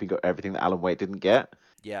like sweeping up everything that Alan Wake didn't get.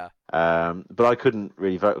 Yeah. But I couldn't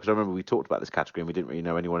really vote because I remember we talked about this category and we didn't really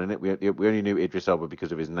know anyone in it. We only knew Idris Elba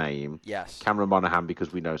because of his name, Yes. Cameron Monaghan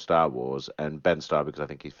because we know Star Wars, and Ben Starr because I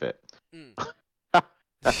think he's fit. Mm.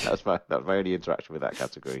 That's my only interaction with that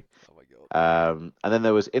category. Oh my god. And then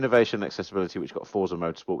there was innovation and accessibility, which got Forza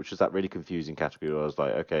Motorsport, which was that really confusing category where I was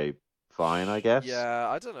like, okay, fine, I guess. Yeah,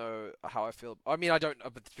 I don't know how I feel. I mean, I don't.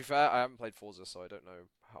 But to be fair, I haven't played Forza, so I don't know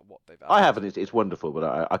what they've I added. haven't. It's wonderful,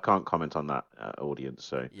 but I can't comment on that audience.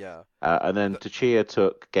 So, Yeah. and then The, Tachia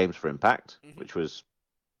took Games for Impact, mhm. which was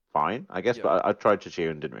fine, I guess. Yeah. But I tried Chachir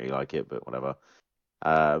and didn't really like it, but whatever.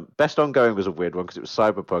 Best ongoing was a weird one because it was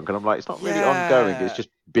Cyberpunk, and I'm like, it's not really ongoing. It's Yeah. just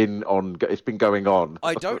been on. It's been going on.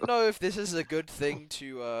 I don't know if this is a good thing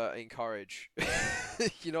to encourage.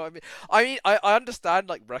 You know what I mean? I understand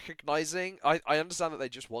like recognizing. I understand that they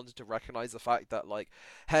just wanted to recognize the fact that like,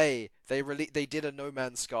 hey, they did a No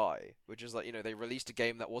Man's Sky, which is like they released a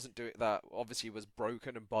game that wasn't doing that obviously was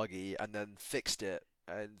broken and buggy, and then fixed it,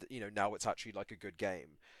 and now it's actually like a good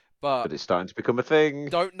game. But But it's starting to become a thing.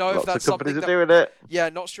 don't know if Lots of that's companies something are that doing it. yeah,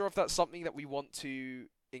 not sure if that's something that we want to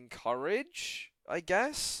encourage, I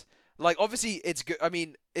guess. Like, obviously, it's good. I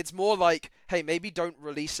mean, it's more like, hey, maybe don't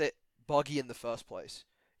release it buggy in the first place.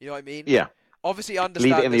 You know what I mean? Yeah, Obviously, I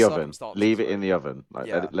leave it understand in the the oven. circumstances, Leave it in right? the oven. Like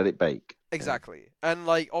Yeah, let it bake. Yeah. exactly. And,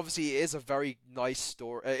 like, obviously, it is a very nice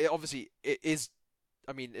story. Obviously, it is.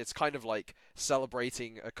 I mean, it's kind of like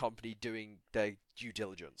celebrating a company doing their due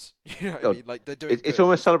diligence. You know what I God, mean? Like, they're doing it's good.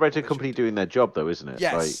 almost It's what celebrating a they should company do. doing their job, though, isn't it?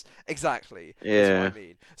 Like, Yes, exactly, is what I yeah.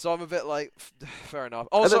 mean. So I'm a bit like, fair enough.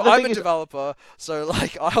 And Also, the I'm thing a is, developer, so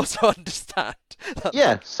like, I also understand that, yeah,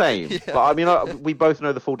 like, same. yeah, But I mean, we both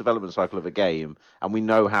know the full development cycle of a game, and we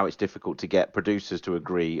know how it's difficult to get producers to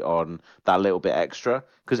agree on that little bit extra.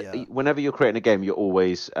 Because yeah, whenever you're creating a game, you're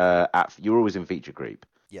always in feature creep,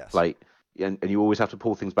 yes, like, and you always have to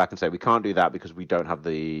pull things back and say we can't do that because we don't have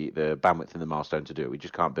the bandwidth and the milestone to do it. We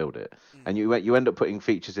just can't build it, and mm, you end up putting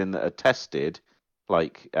features in that are tested,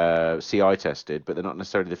 like CI tested, but they're not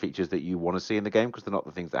necessarily the features that you want to see in the game because they're not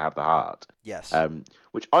the things that have the heart. yes, Um,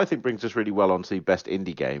 which I think brings us really well onto the best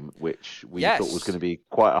indie game, which we thought was going yes. to be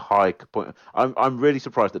quite a high point. I'm really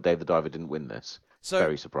surprised that Dave the Diver didn't win this. So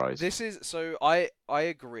Very surprised. I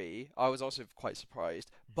agree. I was also quite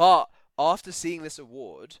surprised, but after seeing this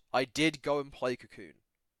award, I did go and play Cocoon.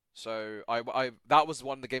 So I that was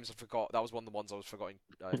one of the games I forgot. That was one of the ones I forgot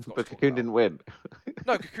to But talk Cocoon about. didn't win.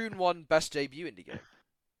 No, Cocoon won best debut indie game.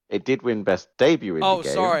 It did win best debut indie Oh,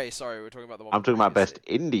 game. sorry. We're talking about the one I'm talking about best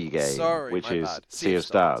previously. indie game, Sorry, which my is bad. Sea Sea of of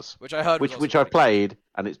Stars, Stars, which I heard was which also which I've very good. played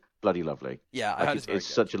and it's bloody lovely. Yeah, I Like heard it's very it's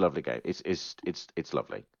good. such a lovely game. It's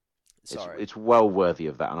lovely. Sorry. It's well worthy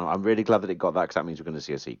of that, and I'm really glad that it got that because that means we're going to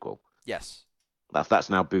see a sequel. Yes, That's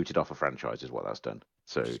now booted off a franchise, is what that's done.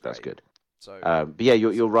 which So is that's great. good. So, But yeah,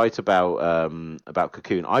 you're so right about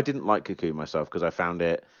Cocoon. I didn't like Cocoon myself because I found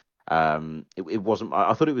it wasn't.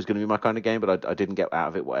 I thought it was going to be my kind of game, but I didn't get out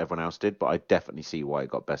of it what everyone else did. But I definitely see why it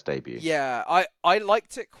got best debut. yeah, I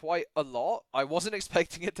liked it quite a lot. I wasn't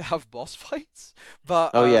expecting it to have boss fights,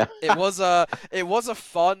 but Oh yeah, it was a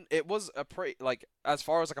pretty like as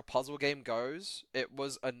far as like a puzzle game goes, it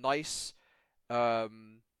was a nice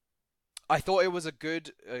um I thought it was a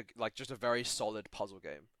good like just a very solid puzzle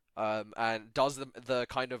game. And does the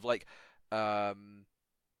kind of like um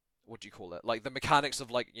what do you call it? Like the mechanics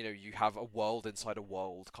of like, you have a world inside a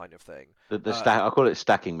world kind of thing. the Uh, stack. I call it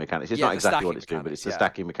stacking mechanics. It's yeah, not the exactly what stacking it's doing, but it's mechanics, the yeah.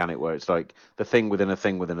 stacking mechanic where it's like the thing within a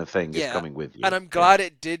thing within a thing is Yeah. coming with And you. I'm Yeah. glad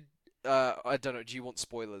it did I don't know, do you want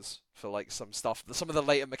spoilers for like some stuff, some of the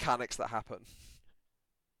later mechanics that happen?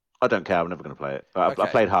 I don't care. I'm never going to play it. I Okay.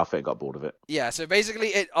 played half it and got bored of it. Yeah, so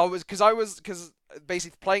basically because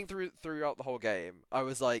basically playing throughout the whole game, I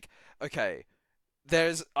was like, okay,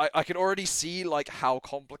 I could already see like how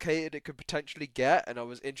complicated it could potentially get, and I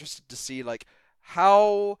was interested to see like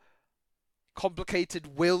how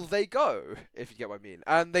complicated will they go, if you get what I mean.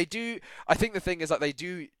 And they do. I think the thing is that they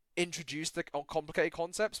do introduce the complicated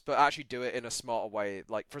concepts, but actually do it in a smarter way.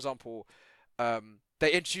 Like for example,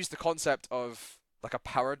 they introduce the concept of like a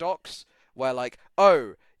paradox, where like,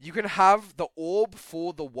 oh, you can have the orb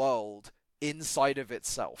for the world inside of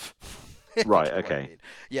itself. If you Right. get what I Okay. mean.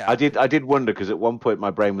 Yeah. I did wonder because at one point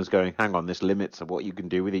my brain was going, hang on, this limits of what you can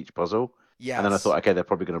do with each puzzle. And then I Yes. thought, okay, they're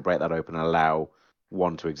probably going to break that open and allow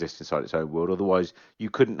one to exist inside its own world. Otherwise, you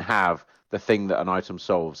couldn't have the thing that an item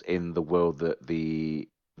solves in the world that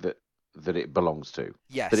that it belongs to.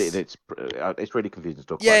 Yes. It's really confusing to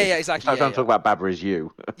talk about Yeah, this. yeah, It's exactly. like Yeah, trying to yeah. talk about Babber is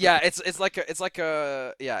you. Yeah, it's like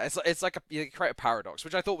a you create a paradox,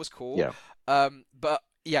 which I thought was cool. Yeah, But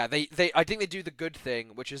yeah, they I think they do the good thing,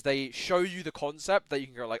 which is they show you the concept that you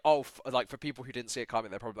can go like, oh, like for people who didn't see it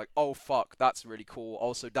coming, they're probably like, oh fuck, that's really cool.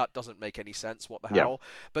 Also, that doesn't make any sense. What the yeah, hell?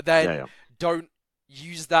 But then yeah. don't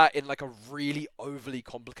use that in like a really overly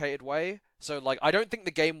complicated way. So like, I don't think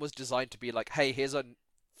the game was designed to be like, hey, here's a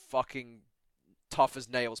fucking tough as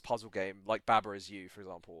nails puzzle game like Baba is You, for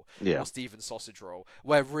example, or Yeah. Steven's Sausage Roll,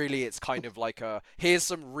 where really it's kind of like here's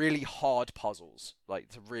some really hard puzzles like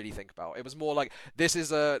to really think about. It was more like this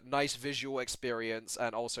is a nice visual experience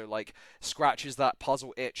and also like scratches that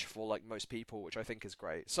puzzle itch for like most people, which I think is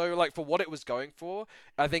great. So like for what it was going for,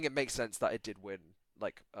 I think it makes sense that it did win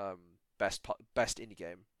like best indie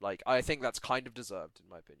game. Like I think that's kind of deserved in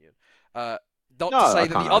my opinion. Not No, to I say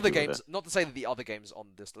that can't the other argue with games, it. not to say that the other games on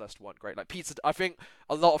this list weren't great. Like Pizza, I think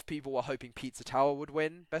a lot of people were hoping Pizza Tower would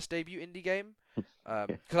win best debut indie game,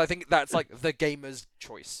 because I think that's like the gamer's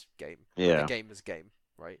choice game, like a Yeah. gamer's game,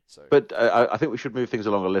 right? So But I think we should move things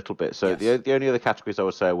along a little bit. So yes. the only other categories I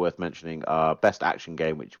would say are worth mentioning are best action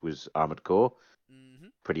game, which was Armored Core, Hmm.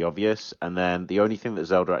 pretty obvious, and then the only thing that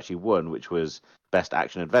Zelda actually won, which was best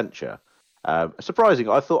action adventure. Surprising,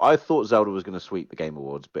 I thought Zelda was going to sweep the Game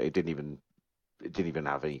Awards, but it didn't even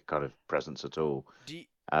have any kind of presence at all. Do you,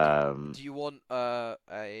 do, Um, do you want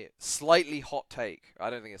a slightly hot take? I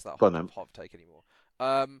don't think it's that go on hot then. hot take anymore.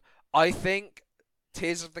 I think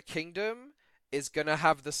Tears of the Kingdom is gonna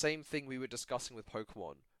have the same thing we were discussing with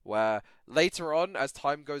Pokemon, where later on, as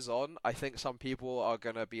time goes on, I think some people are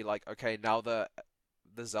gonna be like, okay, now that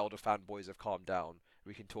the Zelda fanboys have calmed down,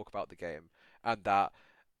 we can talk about the game, and that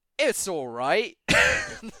it's all right.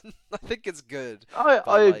 I think it's good, I but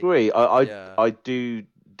like, agree. I yeah, I do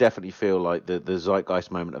definitely feel like the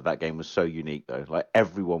zeitgeist moment of that game was so unique though. Like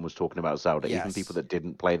everyone was talking about Zelda, even people yes, that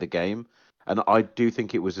didn't play the game. And I do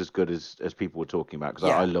think it was as good as people were talking about because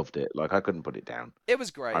I yeah. loved it. Like I couldn't put it down. It was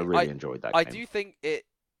I great. really enjoyed that I game. do think it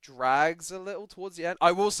drags a little towards the end.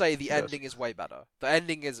 I will say the It does. ending is way better. The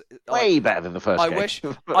ending is like Way better than the first I game. wish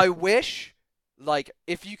I wish like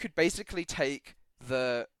if you could basically take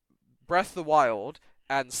the Breath of the Wild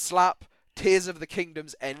and slap Tears of the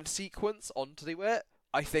Kingdom's end sequence onto it,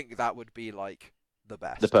 I think that would be like the The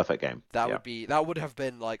best. perfect game. Yeah. That would have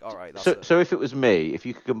been like all right, that's So, a so if it was me, if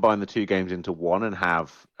you could combine the two games into one and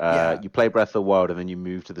have yeah, you play Breath of the Wild and then you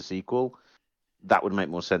move to the sequel, that would make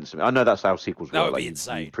more sense to me. I know that's how sequels that work, would like be you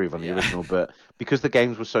insane. improve on the Yeah. original, but because the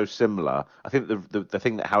games were so similar, I think the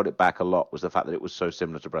thing that held it back a lot was the fact that it was so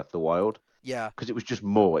similar to Breath of the Wild, Yeah. because it was just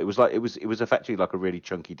more. It was like it was effectively like a really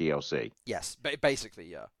chunky DLC. Yes. Basically,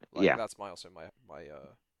 yeah. Like Yeah, that's my also my.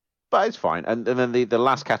 but it's fine. And then the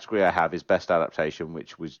last category I have is best adaptation,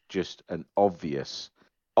 which was just an obvious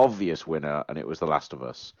winner, and it was The Last of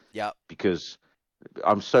Us, Yeah. because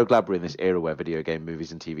I'm so glad we're in this era where video game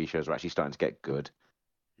movies and TV shows are actually starting to get good.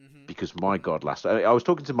 Mhm. Because my Mhm. God, I was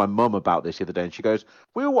talking to my mum about this the other day, and she goes,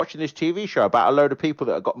 "We were watching this TV show about a load of people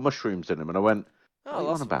that have got mushrooms in them," and I went, "What Oh, are you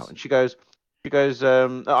on Last of about?" Us. And she goes,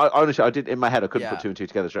 honestly, I did in my head, I couldn't put Yeah. two and two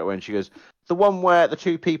together straight away. And she goes, "The one where the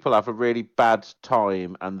two people have a really bad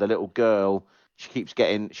time, and the little girl, she's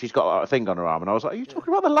got a thing on her arm," and I was like, "Are you Yeah.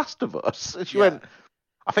 talking about The Last of Us?" And she Yeah. went,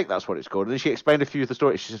 "I think that's what it's called." And then she explained a few of the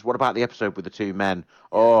stories. She says, "What about the episode with the two men?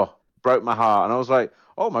 Yeah. Oh, broke my heart." And I was like,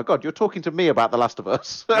 "Oh my God, you're talking to me about The Last of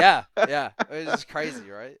Us." Yeah. Yeah. It's just crazy,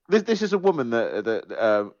 right? This is a woman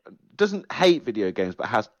that doesn't hate video games, but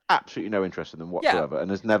has absolutely no interest in them Yeah. whatsoever, and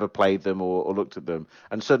has never played them or looked at them.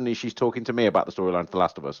 And suddenly she's talking to me about the storyline of The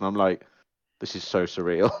Last of Us, and I'm like, this is so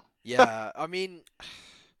surreal, Yeah. I mean,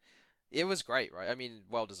 it was great, right? I mean,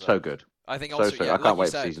 well so deserved. good, I think so also, so. yeah, I can't wait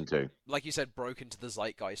for season two. like you said, broke into the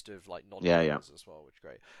zeitgeist of like Yeah, yeah. non-gamers as well, which is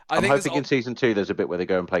great. I I'm think there's hoping in season two there's a bit where they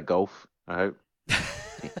go and play golf. I hope.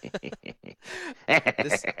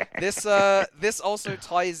 this this also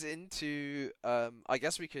ties into I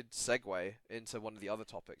guess we could segue into one of the other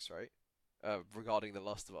topics, right? Regarding The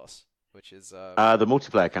Last of Us, which is The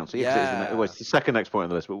multiplayer council, yeah, because yeah. it's the second next point on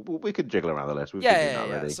the list, but we could jiggle around the list. We've Yeah, been doing yeah, that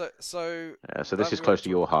yeah, yeah. already. So So this is we already close to talked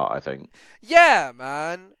your about heart, it. I think. Yeah,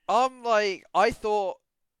 man. Like I thought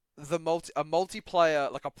a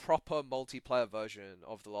multiplayer, like a proper multiplayer version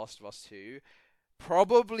of The Last of Us 2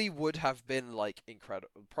 probably would have been like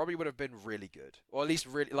incredible. Probably would have been really good. Or at least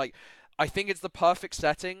really like I think it's the perfect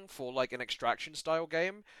setting for like an extraction style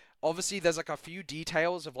game. Obviously there's like a few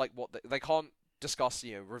details of like what they can't discuss,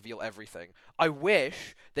 reveal everything. I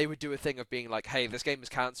wish they would do a thing of being like, "Hey, this game is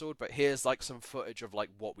cancelled, but here's like some footage of like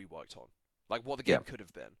what we worked on." Like what the Yeah, game could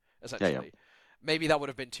have been, yeah, yeah. essentially. Maybe that would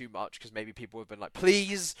have been too much because maybe people would have been like,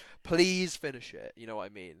 "Please, please finish it." You know what I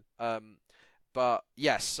mean? But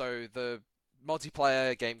yes, so the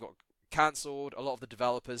multiplayer game got cancelled. A lot of the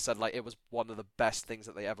developers said like it was one of the best things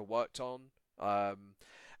that they ever worked on. Um,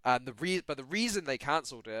 and the reason they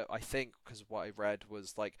cancelled it, I think, because what I read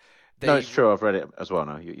was like No, they it's true. I've read it as well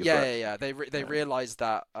now. You're yeah, yeah, correct. yeah. They Yeah. realized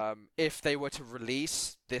that if they were to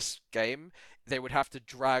release this game, they would have to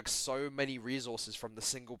drag so many resources from the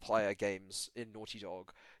single player games in Naughty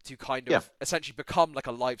Dog to kind Yeah. of essentially become like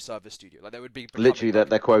a live service studio. Like they would be becoming Literally, like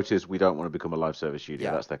their quote is, "We don't want to become a live service studio."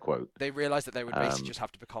 yeah. That's their quote. They realized that they would basically Um, just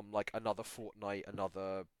have to become like another Fortnite,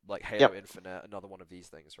 another like Halo yep. Infinite, another one of these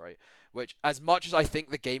things, right? Which, as much as I think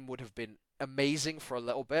the game would have been amazing for a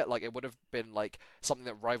little bit, like it would have been like something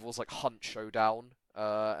that rivals like Hunt Showdown,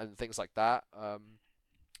 and things like that.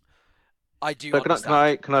 I do So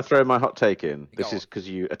understand. can I throw my hot take in? This Go is on. because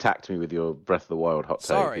you attacked me with your Breath of the Wild hot take.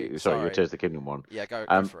 Sorry, Sorry, your sorry. Tears of the Kingdom one. Yeah, go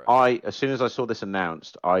for it. I as soon as I saw this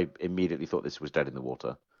announced, I immediately thought this was dead in the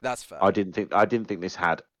water. That's fair. I didn't think this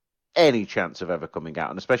had any chance of ever coming out,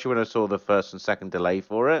 and especially when I saw the first and second delay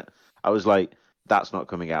for it, I was like, that's not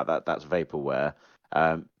coming out. That's vaporware.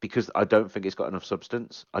 Because I don't think it's got enough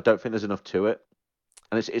substance. I don't think there's enough to it,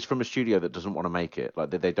 and it's from a studio that doesn't want to make it. Like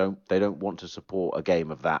they don't want to support a game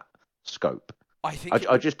of that scope. I think it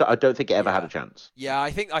would. I don't think it ever had a Yeah, chance. yeah. I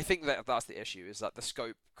think that that's the issue. Is that the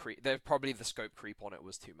scope creep? There probably the scope creep on it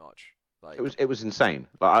was too much. Like, It was insane.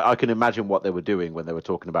 Like I can imagine what they were doing when they were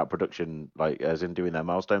talking about production, like as in doing their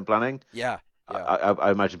milestone planning. yeah, yeah.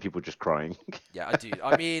 I imagine people just crying. Yeah, I do.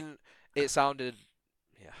 I mean, it sounded.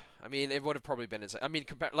 Yeah, I mean, it would have probably been insane. I mean,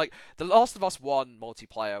 compare like the Last of Us One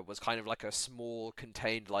multiplayer was kind of like a small,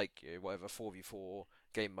 contained, like whatever 4v4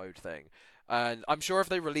 game mode thing, and I'm sure if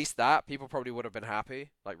they released that, people probably would have been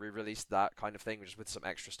happy. Like re-released that kind of thing, just with some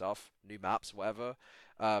extra stuff, new maps, whatever.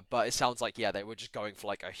 But it sounds like yeah, they were just going for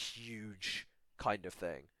like a huge kind of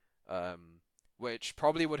thing. Um, which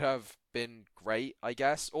probably would have been great, I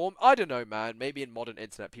guess. Or I don't know, man. Maybe in modern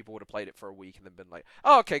internet, people would have played it for a week and then been like,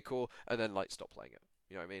 "Oh, okay, cool," and then like stop playing it.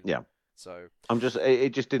 You know what I mean? Yeah, So it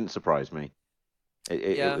just didn't surprise me.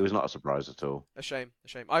 It yeah, was not a surprise at all. a shame, a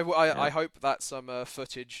shame. Yeah. I hope that some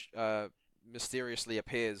footage mysteriously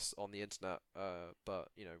appears on the internet. But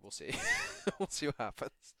you know, we'll see. We'll see what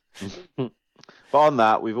happens. But on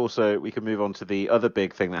that, we can move on to the other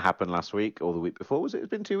big thing that happened last week or the week before. Was it? It's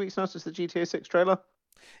been 2 weeks now since the GTA 6 trailer. It's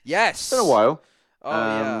been a Yes. while. Oh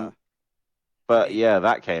yeah. Um, I but mean, yeah,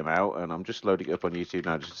 that came out, and I'm just loading it up on YouTube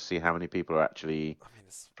now just to see how many people are actually.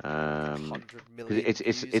 it's like Um, 100 million views or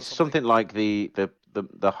it's something. something like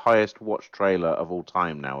the highest watched trailer of all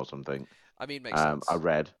time now or something. I mean, makes I sense.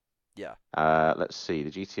 read. Yeah. Let's see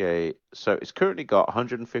the GTA. So it's currently got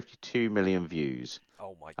 152 million views.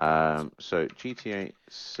 Oh my God. So GTA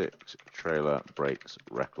 6 trailer breaks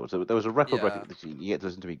records. There was a record Yeah. breaking. You get to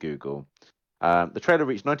listen to me Google. The trailer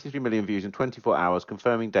reached 93 million views in 24 hours,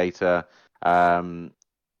 confirming data. Um,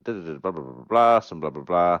 blah blah blah blah blah. Some blah blah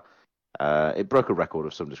blah. It broke a record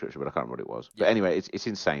of some description, but I can't remember what it was. But Yeah. anyway, it's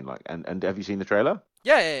insane. Like, and have you seen the trailer?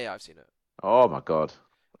 Yeah. I've seen it. Oh my god!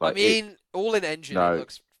 I Like it. mean, all in engine, it No,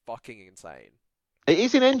 looks fucking insane. it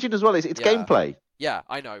is in engine as well. It's Yeah. gameplay. Yeah,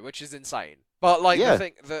 I know, which is insane. But like Yeah,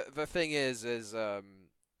 the thing is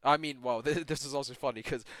I mean, well, this is also funny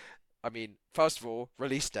because I mean, first of all,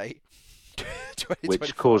 release date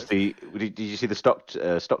which caused 2025. the. Did you see the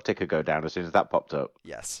stock ticker go down as soon as that popped up?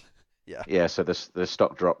 Yes. Yeah. Yeah, so the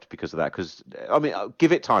stock dropped because of that. Because I mean,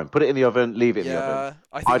 give it time. Put it in the oven. Leave it in the oven. Yeah,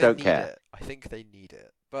 I think I they don't need care. it. I think they need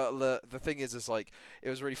it. But the thing is like it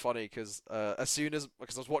was really funny because as soon as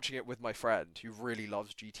because I was watching it with my friend who really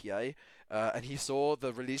loves GTA, and he saw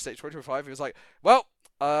the release date 2025, he was like, "Well,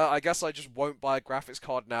 I guess I just won't buy a graphics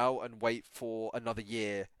card now and wait for another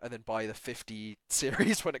year and then buy the 50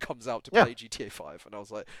 series when it comes out to Yeah. play GTA 5." And I was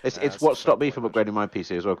like, It's "That's a what fair stopped me from point, upgrading actually." my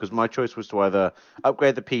PC as well, because my choice was to either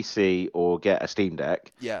upgrade the PC or get a Steam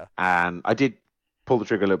Deck, Yeah. and I did pull the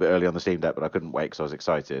trigger a little bit early on the Steam Deck, but I couldn't wait because I was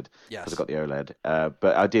excited because I Yes. got the OLED.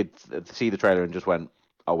 But I did see the trailer and just went,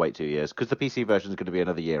 I'll wait 2 years because the PC version is going to be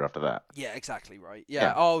another year after that. Yeah. Exactly right. Yeah.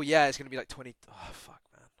 Yeah, Oh yeah. It's gonna be like 20. Oh fuck,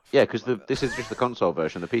 man. I yeah, forgot because about this is just the console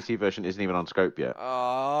version. The PC version isn't even on scope yet.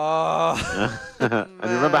 Oh, And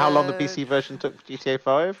you remember how long the man. PC version took for GTA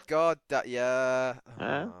 5? God, that yeah.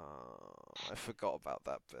 Yeah. Oh, I forgot about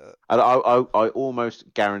that bit. And I almost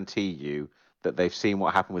guarantee you that they've seen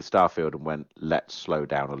what happened with Starfield and went, let's slow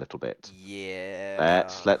down a little bit. Yeah.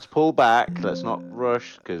 Let's pull back. Let's not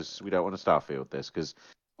rush because we don't want to Starfield this because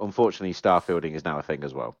unfortunately Starfielding is now a thing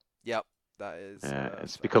as well. Yep, that is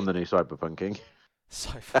It's fair. become the new cyberpunking.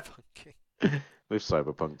 Cyberpunking. We've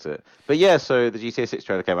cyberpunked it. But yeah, so the GTA 6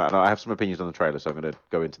 trailer came out, and I have some opinions on the trailer, so I'm going to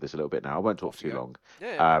go into this a little bit now. I won't talk Off you too go. long.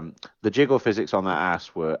 Yeah, The jiggle physics on that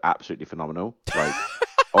ass were absolutely phenomenal. Like,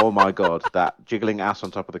 oh my god, that jiggling ass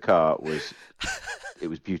on top of the car was it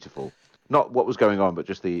was beautiful. Not what was going on, but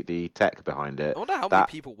just the tech behind it. I wonder how many That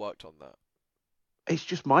people worked on that. it's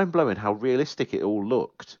just mind blowing how realistic it all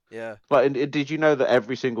looked. Yeah. Like, and did you know that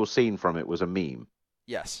every single scene from it was a meme,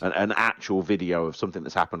 Yes. an actual video of something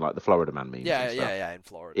that's happened, like the Florida Man memes and stuff? Yeah. In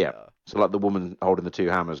Florida. Yeah. Yeah. So like the woman holding the two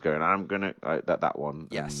hammers, going, "I'm gonna," that one,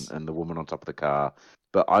 Yes. and the woman on top of the car.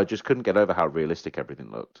 But I just couldn't get over how realistic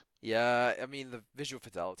everything looked. Yeah. I mean, the visual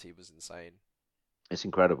fidelity was insane. It's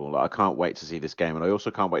incredible. Like, I can't wait to see this game, and I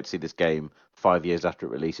also can't wait to see this game 5 years after it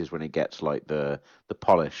releases when it gets like the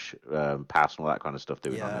polish pass and all that kind of stuff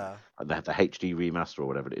doing on it, Yeah. and the HD remaster or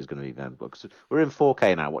whatever it is going to be then. Because we're in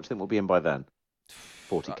 4K now. What do you think we'll be in by then?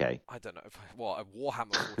 40k. I don't know. What, a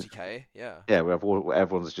Warhammer 40k? Yeah. Yeah, we have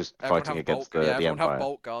everyone's just Everyone fighting have against bolt. Yeah, the everyone have Empire.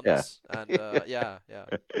 bolt Yeah. guns, and yeah, yeah.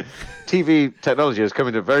 TV technology has come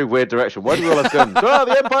in a very weird direction. Why do we all have guns? Oh,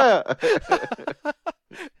 the Empire!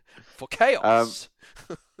 For um, chaos.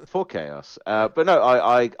 for chaos. But no,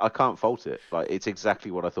 I can't fault it. Like it's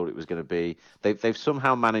exactly what I thought it was going to be. They've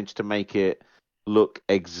somehow managed to make it look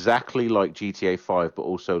exactly like GTA 5, but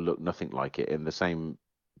also look nothing like it in the same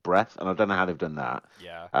breath. And I don't know how they've done that.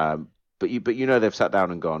 Yeah. Um, but you know they've sat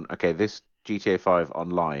down and gone, okay, this GTA 5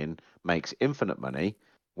 online makes infinite money.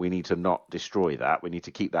 We need to not destroy that. We need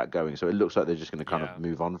to keep that going. So it looks like they're just going to kind of Yeah.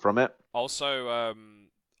 move on from it. Also,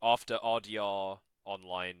 after RDR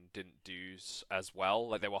Online didn't do as well,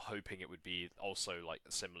 like they were hoping it would be also like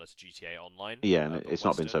similar to GTA Online, Yeah, and but it's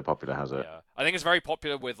not been so Western. popular, has it? Yeah, I think it's very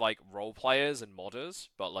popular with like role players and modders,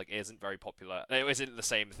 but like it isn't very popular. It isn't the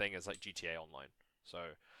same thing as like GTA Online. So,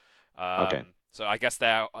 Okay. so I guess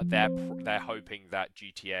they're hoping that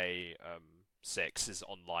GTA 6 is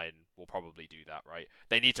online will probably do that, right?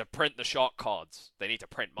 They need to print the shot cards. They need to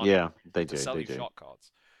print money. Yeah, They they need to do. sell They you do. shot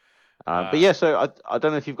cards. But yeah, so I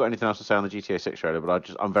don't know if you've got anything else to say on the GTA 6 trailer, but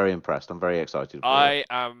I'm very impressed. I'm very excited for it. I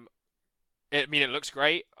am. I mean, it looks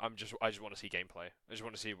great. I just want to see gameplay. I just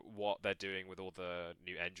want to see what they're doing with all the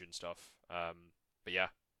new engine stuff. But yeah,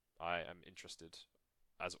 I am interested.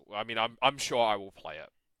 I mean, I'm sure I will play it.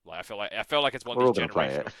 Like I feel like it's one of We're these all going to play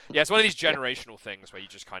it. generational. Yeah, it's one of these Yeah. generational things where you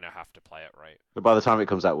just kind of have to play it, right? But by the time it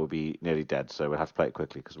comes out, we'll be nearly dead, so we'll have to play it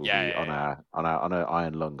quickly because we'll Yeah, be yeah, yeah. on our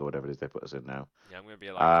iron lung or whatever it is they put us in now. Yeah, I'm gonna be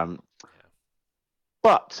like, Um, yeah,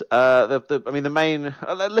 but I mean the main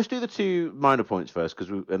let's do the two minor points first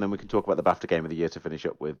and then we can talk about the BAFTA game of the year to finish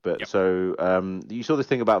up with. But yep, so you saw this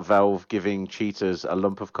thing about Valve giving cheaters a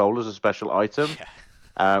lump of coal as a special item.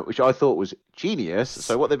 yeah, Which I thought was genius. So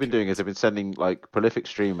so what they've been doing is good. they've been sending like prolific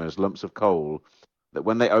streamers lumps of coal that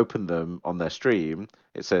when they open them on their stream,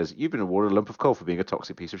 it says you've been awarded a lump of coal for being a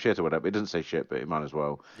toxic piece of shit or whatever. It doesn't say shit, but it might as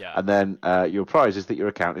well. Yeah, And then your prize is that your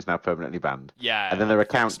account is now permanently banned, and yeah, then like their voice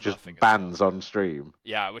account just smurfing and stuff. bans Yeah. on stream.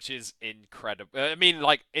 Yeah, which is incredible. I mean,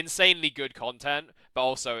 like insanely good content, but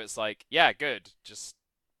also it's like, yeah, good. Just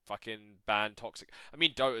fucking ban toxic. I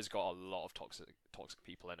mean, Dota's got a lot of toxic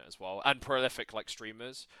people in it as well, and prolific like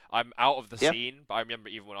streamers. I'm out of the Yeah, scene, but I remember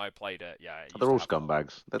even when I played it, yeah, it used they're to all have a lot.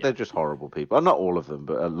 scumbags. They're Yeah, just horrible people. Not all of them,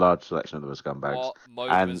 but a large selection of them are scumbags. what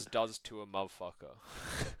And MOBAs does to a motherfucker.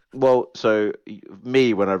 well, so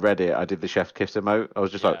me when I read it, I did the chef's kiss emote. I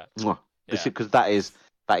was just like, Yeah, mwah. This is yeah, because that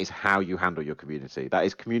is how you handle your community. That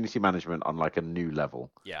is community management on like a new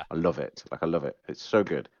level. yeah. I love it. Like I love it. It's so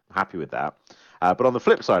good. I'm happy with that. But on the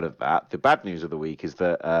flip side of that, the bad news of the week is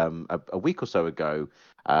that a week or so ago,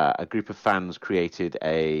 a group of fans created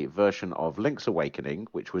a version of Link's Awakening,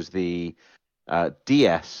 which was the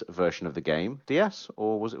DS version of the game. DS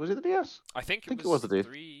or was it the DS? I think I it think it was was the DS.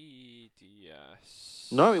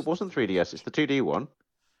 No, it 3DS. wasn't 3DS. It's 3DS the 2D one.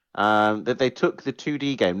 version. That they took the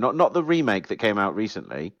 2D game, not the remake that came out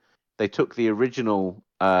recently. They took the original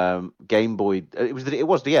Game Boy. It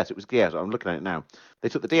was DS. It was DS. I'm looking at it now. They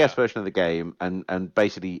took the DS Yeah, version of the game and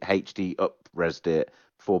basically HD up-resed it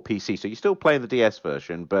for PC. So you're still playing the DS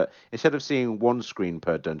version, but instead of seeing one screen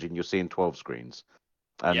per dungeon, you're seeing 12 screens.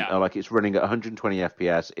 And yeah, like it's running at 120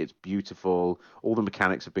 FPS. It's beautiful. All the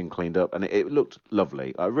mechanics have been cleaned up, and it looked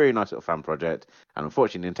lovely. A really nice little fan project. And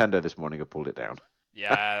unfortunately, Nintendo this morning have pulled it down.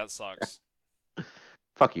 yeah. That sucks.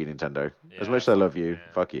 Fuck you, Nintendo. As Yeah, much as I love you,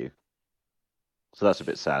 yeah. fuck you. So that's a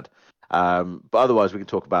bit sad. But otherwise, we can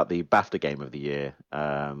talk about the BAFTA Game of the Year.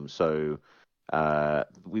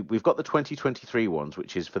 We've got the 2023 ones,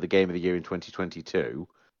 which is for the Game of the Year in 2022,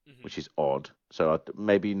 Mhm. which is odd. So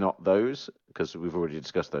maybe not those because we've already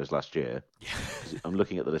discussed those last year. Yeah. Because I'm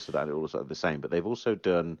looking at the list of that, and it all looks like the same. But they've also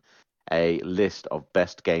done a list of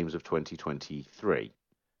best games of 2023,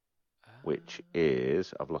 which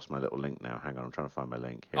is I've lost my little link now. Hang on, I'm trying to find my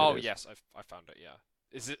link. Here Oh it is. yes, I found it. Yeah.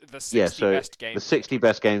 Is it the Yeah, 60 so best the games of 60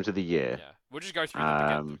 best 2020? games of the year. Yeah. We'll just go through them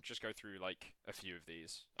again. Um, Just go through like a few of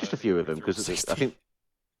these. I just a don't think few we'll of go them through all because I 60.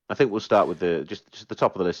 think we'll start with the just the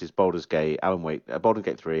top of the list is Baldur's Gate, Baldur's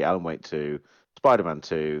Gate 3, Alan Wake 2, Spider-Man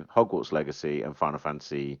 2, Hogwarts Legacy, and Final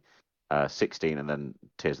Fantasy 16, and then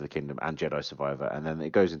Tears of the Kingdom and Jedi Survivor, and then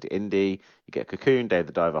it goes into indie. You get Cocoon, Dave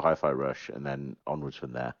the Diver, Hi-Fi Rush, and then onwards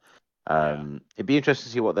from there. Yeah. It'd be interesting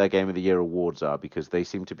to see what their Game of the Year awards are because they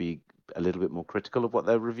seem to be a little bit more critical of what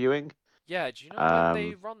they're reviewing. Yeah. Do you know when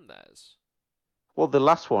they Um, run theirs? Well, the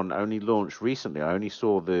last one only launched recently. I only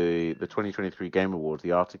saw the 2023 Game Awards.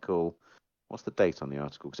 The article, what's the date on the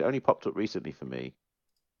article? Because it only popped up recently for me.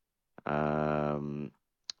 Um,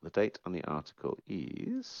 the date on the article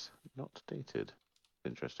is not dated.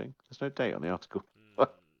 Interesting. There's no date on the article.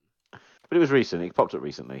 But it was recent. It popped up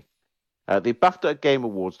recently. The BAFTA Game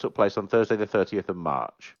Awards took place on Thursday, the 30th of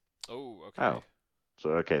March. Oh, okay. Oh,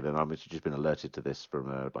 so okay, then I must have just been alerted to this from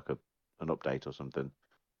an update or something.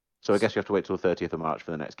 So I guess you have to wait till the 30th of March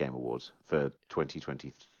for the next Game Awards for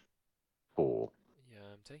 2024, Yeah,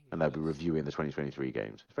 I'm taking. and they'll be reviewing the 2023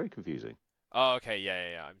 games. It's very confusing. Oh, okay.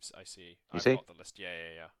 Yeah. I see. You I've see? got the list.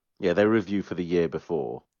 Yeah. Yeah, they review for the year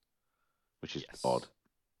before, which is Yes. odd.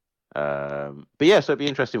 But yeah, so it'd be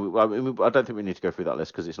interesting. I don't think we need to go through that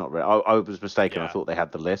list because it's not. I was mistaken. I Yeah. thought they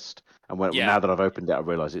had the list, and Yeah. now that I've opened it, I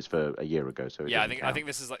realise it's for a year ago, so it Yeah, doesn't I count. think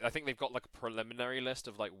this is like I think they've got like a preliminary list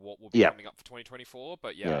of like what will be Yeah. coming up for 2024.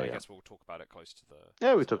 But Yeah, I yeah. guess we'll talk about it close to the.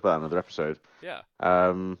 Yeah, we talk about that in another episode. Yeah.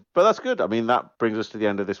 But that's good. I mean, that brings us to the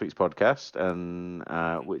end of this week's podcast, and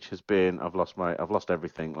which has been I've lost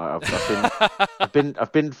everything. Like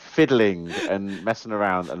I've been fiddling and messing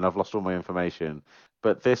around, and I've lost all my information.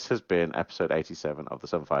 But this has been episode 87 of the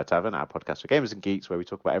Sunfire Tavern, our podcast for gamers and geeks, where we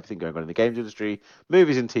talk about everything going on in the games industry,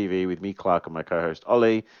 movies and TV, with me, Clark, and my co-host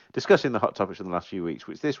Ollie, discussing the hot topics from the last few weeks,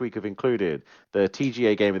 which this week have included the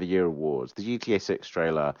TGA Game of the Year awards, the GTA 6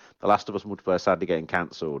 trailer, The Last of Us multiplayer sadly getting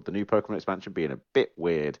cancelled, the new Pokemon expansion being a bit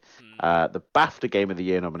weird, the BAFTA Game of the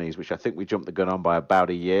Year nominees, which I think we jumped the gun on by about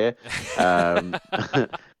a year.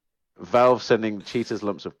 Valve sending cheaters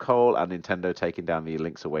lumps of coal, and Nintendo taking down the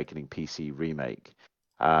Link's Awakening PC remake.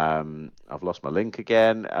 I've lost my link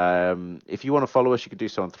again. If you want to follow us, you can do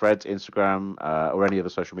so on Threads, Instagram, or any other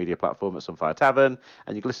social media platform at Sunfire Tavern,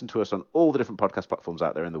 and you can listen to us on all the different podcast platforms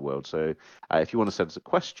out there in the world. So if you want to send us a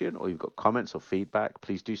question or you've got comments or feedback,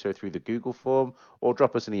 please do so through the Google form or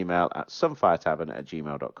drop us an email at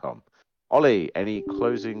sunfiretavern@gmail.com. Ollie, any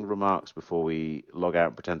closing remarks before we log out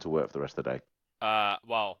and pretend to work for the rest of the day?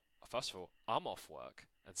 Well, first of all, I'm off work,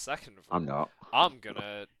 and second of all, I'm not. I'm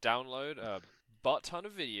gonna download a butt ton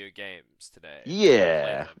of video games today.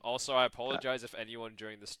 Yeah. Play them. Also, I apologize if anyone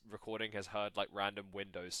during this recording has heard like random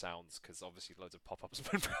Windows sounds, because obviously loads of pop-ups have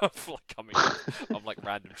been like coming up of like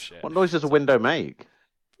random shit. What noise does a window make?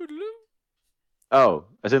 Oh,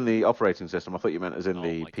 as in the operating system. I thought you meant as in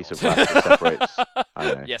the piece of glass that separates. I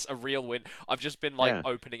know. Yes, a real win. I've just been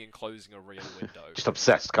opening and closing a real window. Just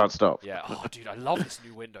obsessed, can't stop. Yeah. Oh, dude, I love this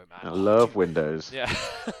new window, man. I love Windows. Yeah.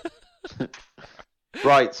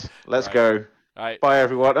 Right, let's go. All right. Bye,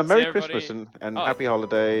 everyone, and Merry everybody. Christmas and Happy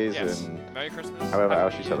Holidays Yes. and Merry Christmas. however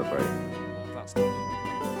else you Happy New Year. celebrate. All that stuff.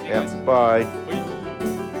 See you Yeah. guys. Bye. Bye.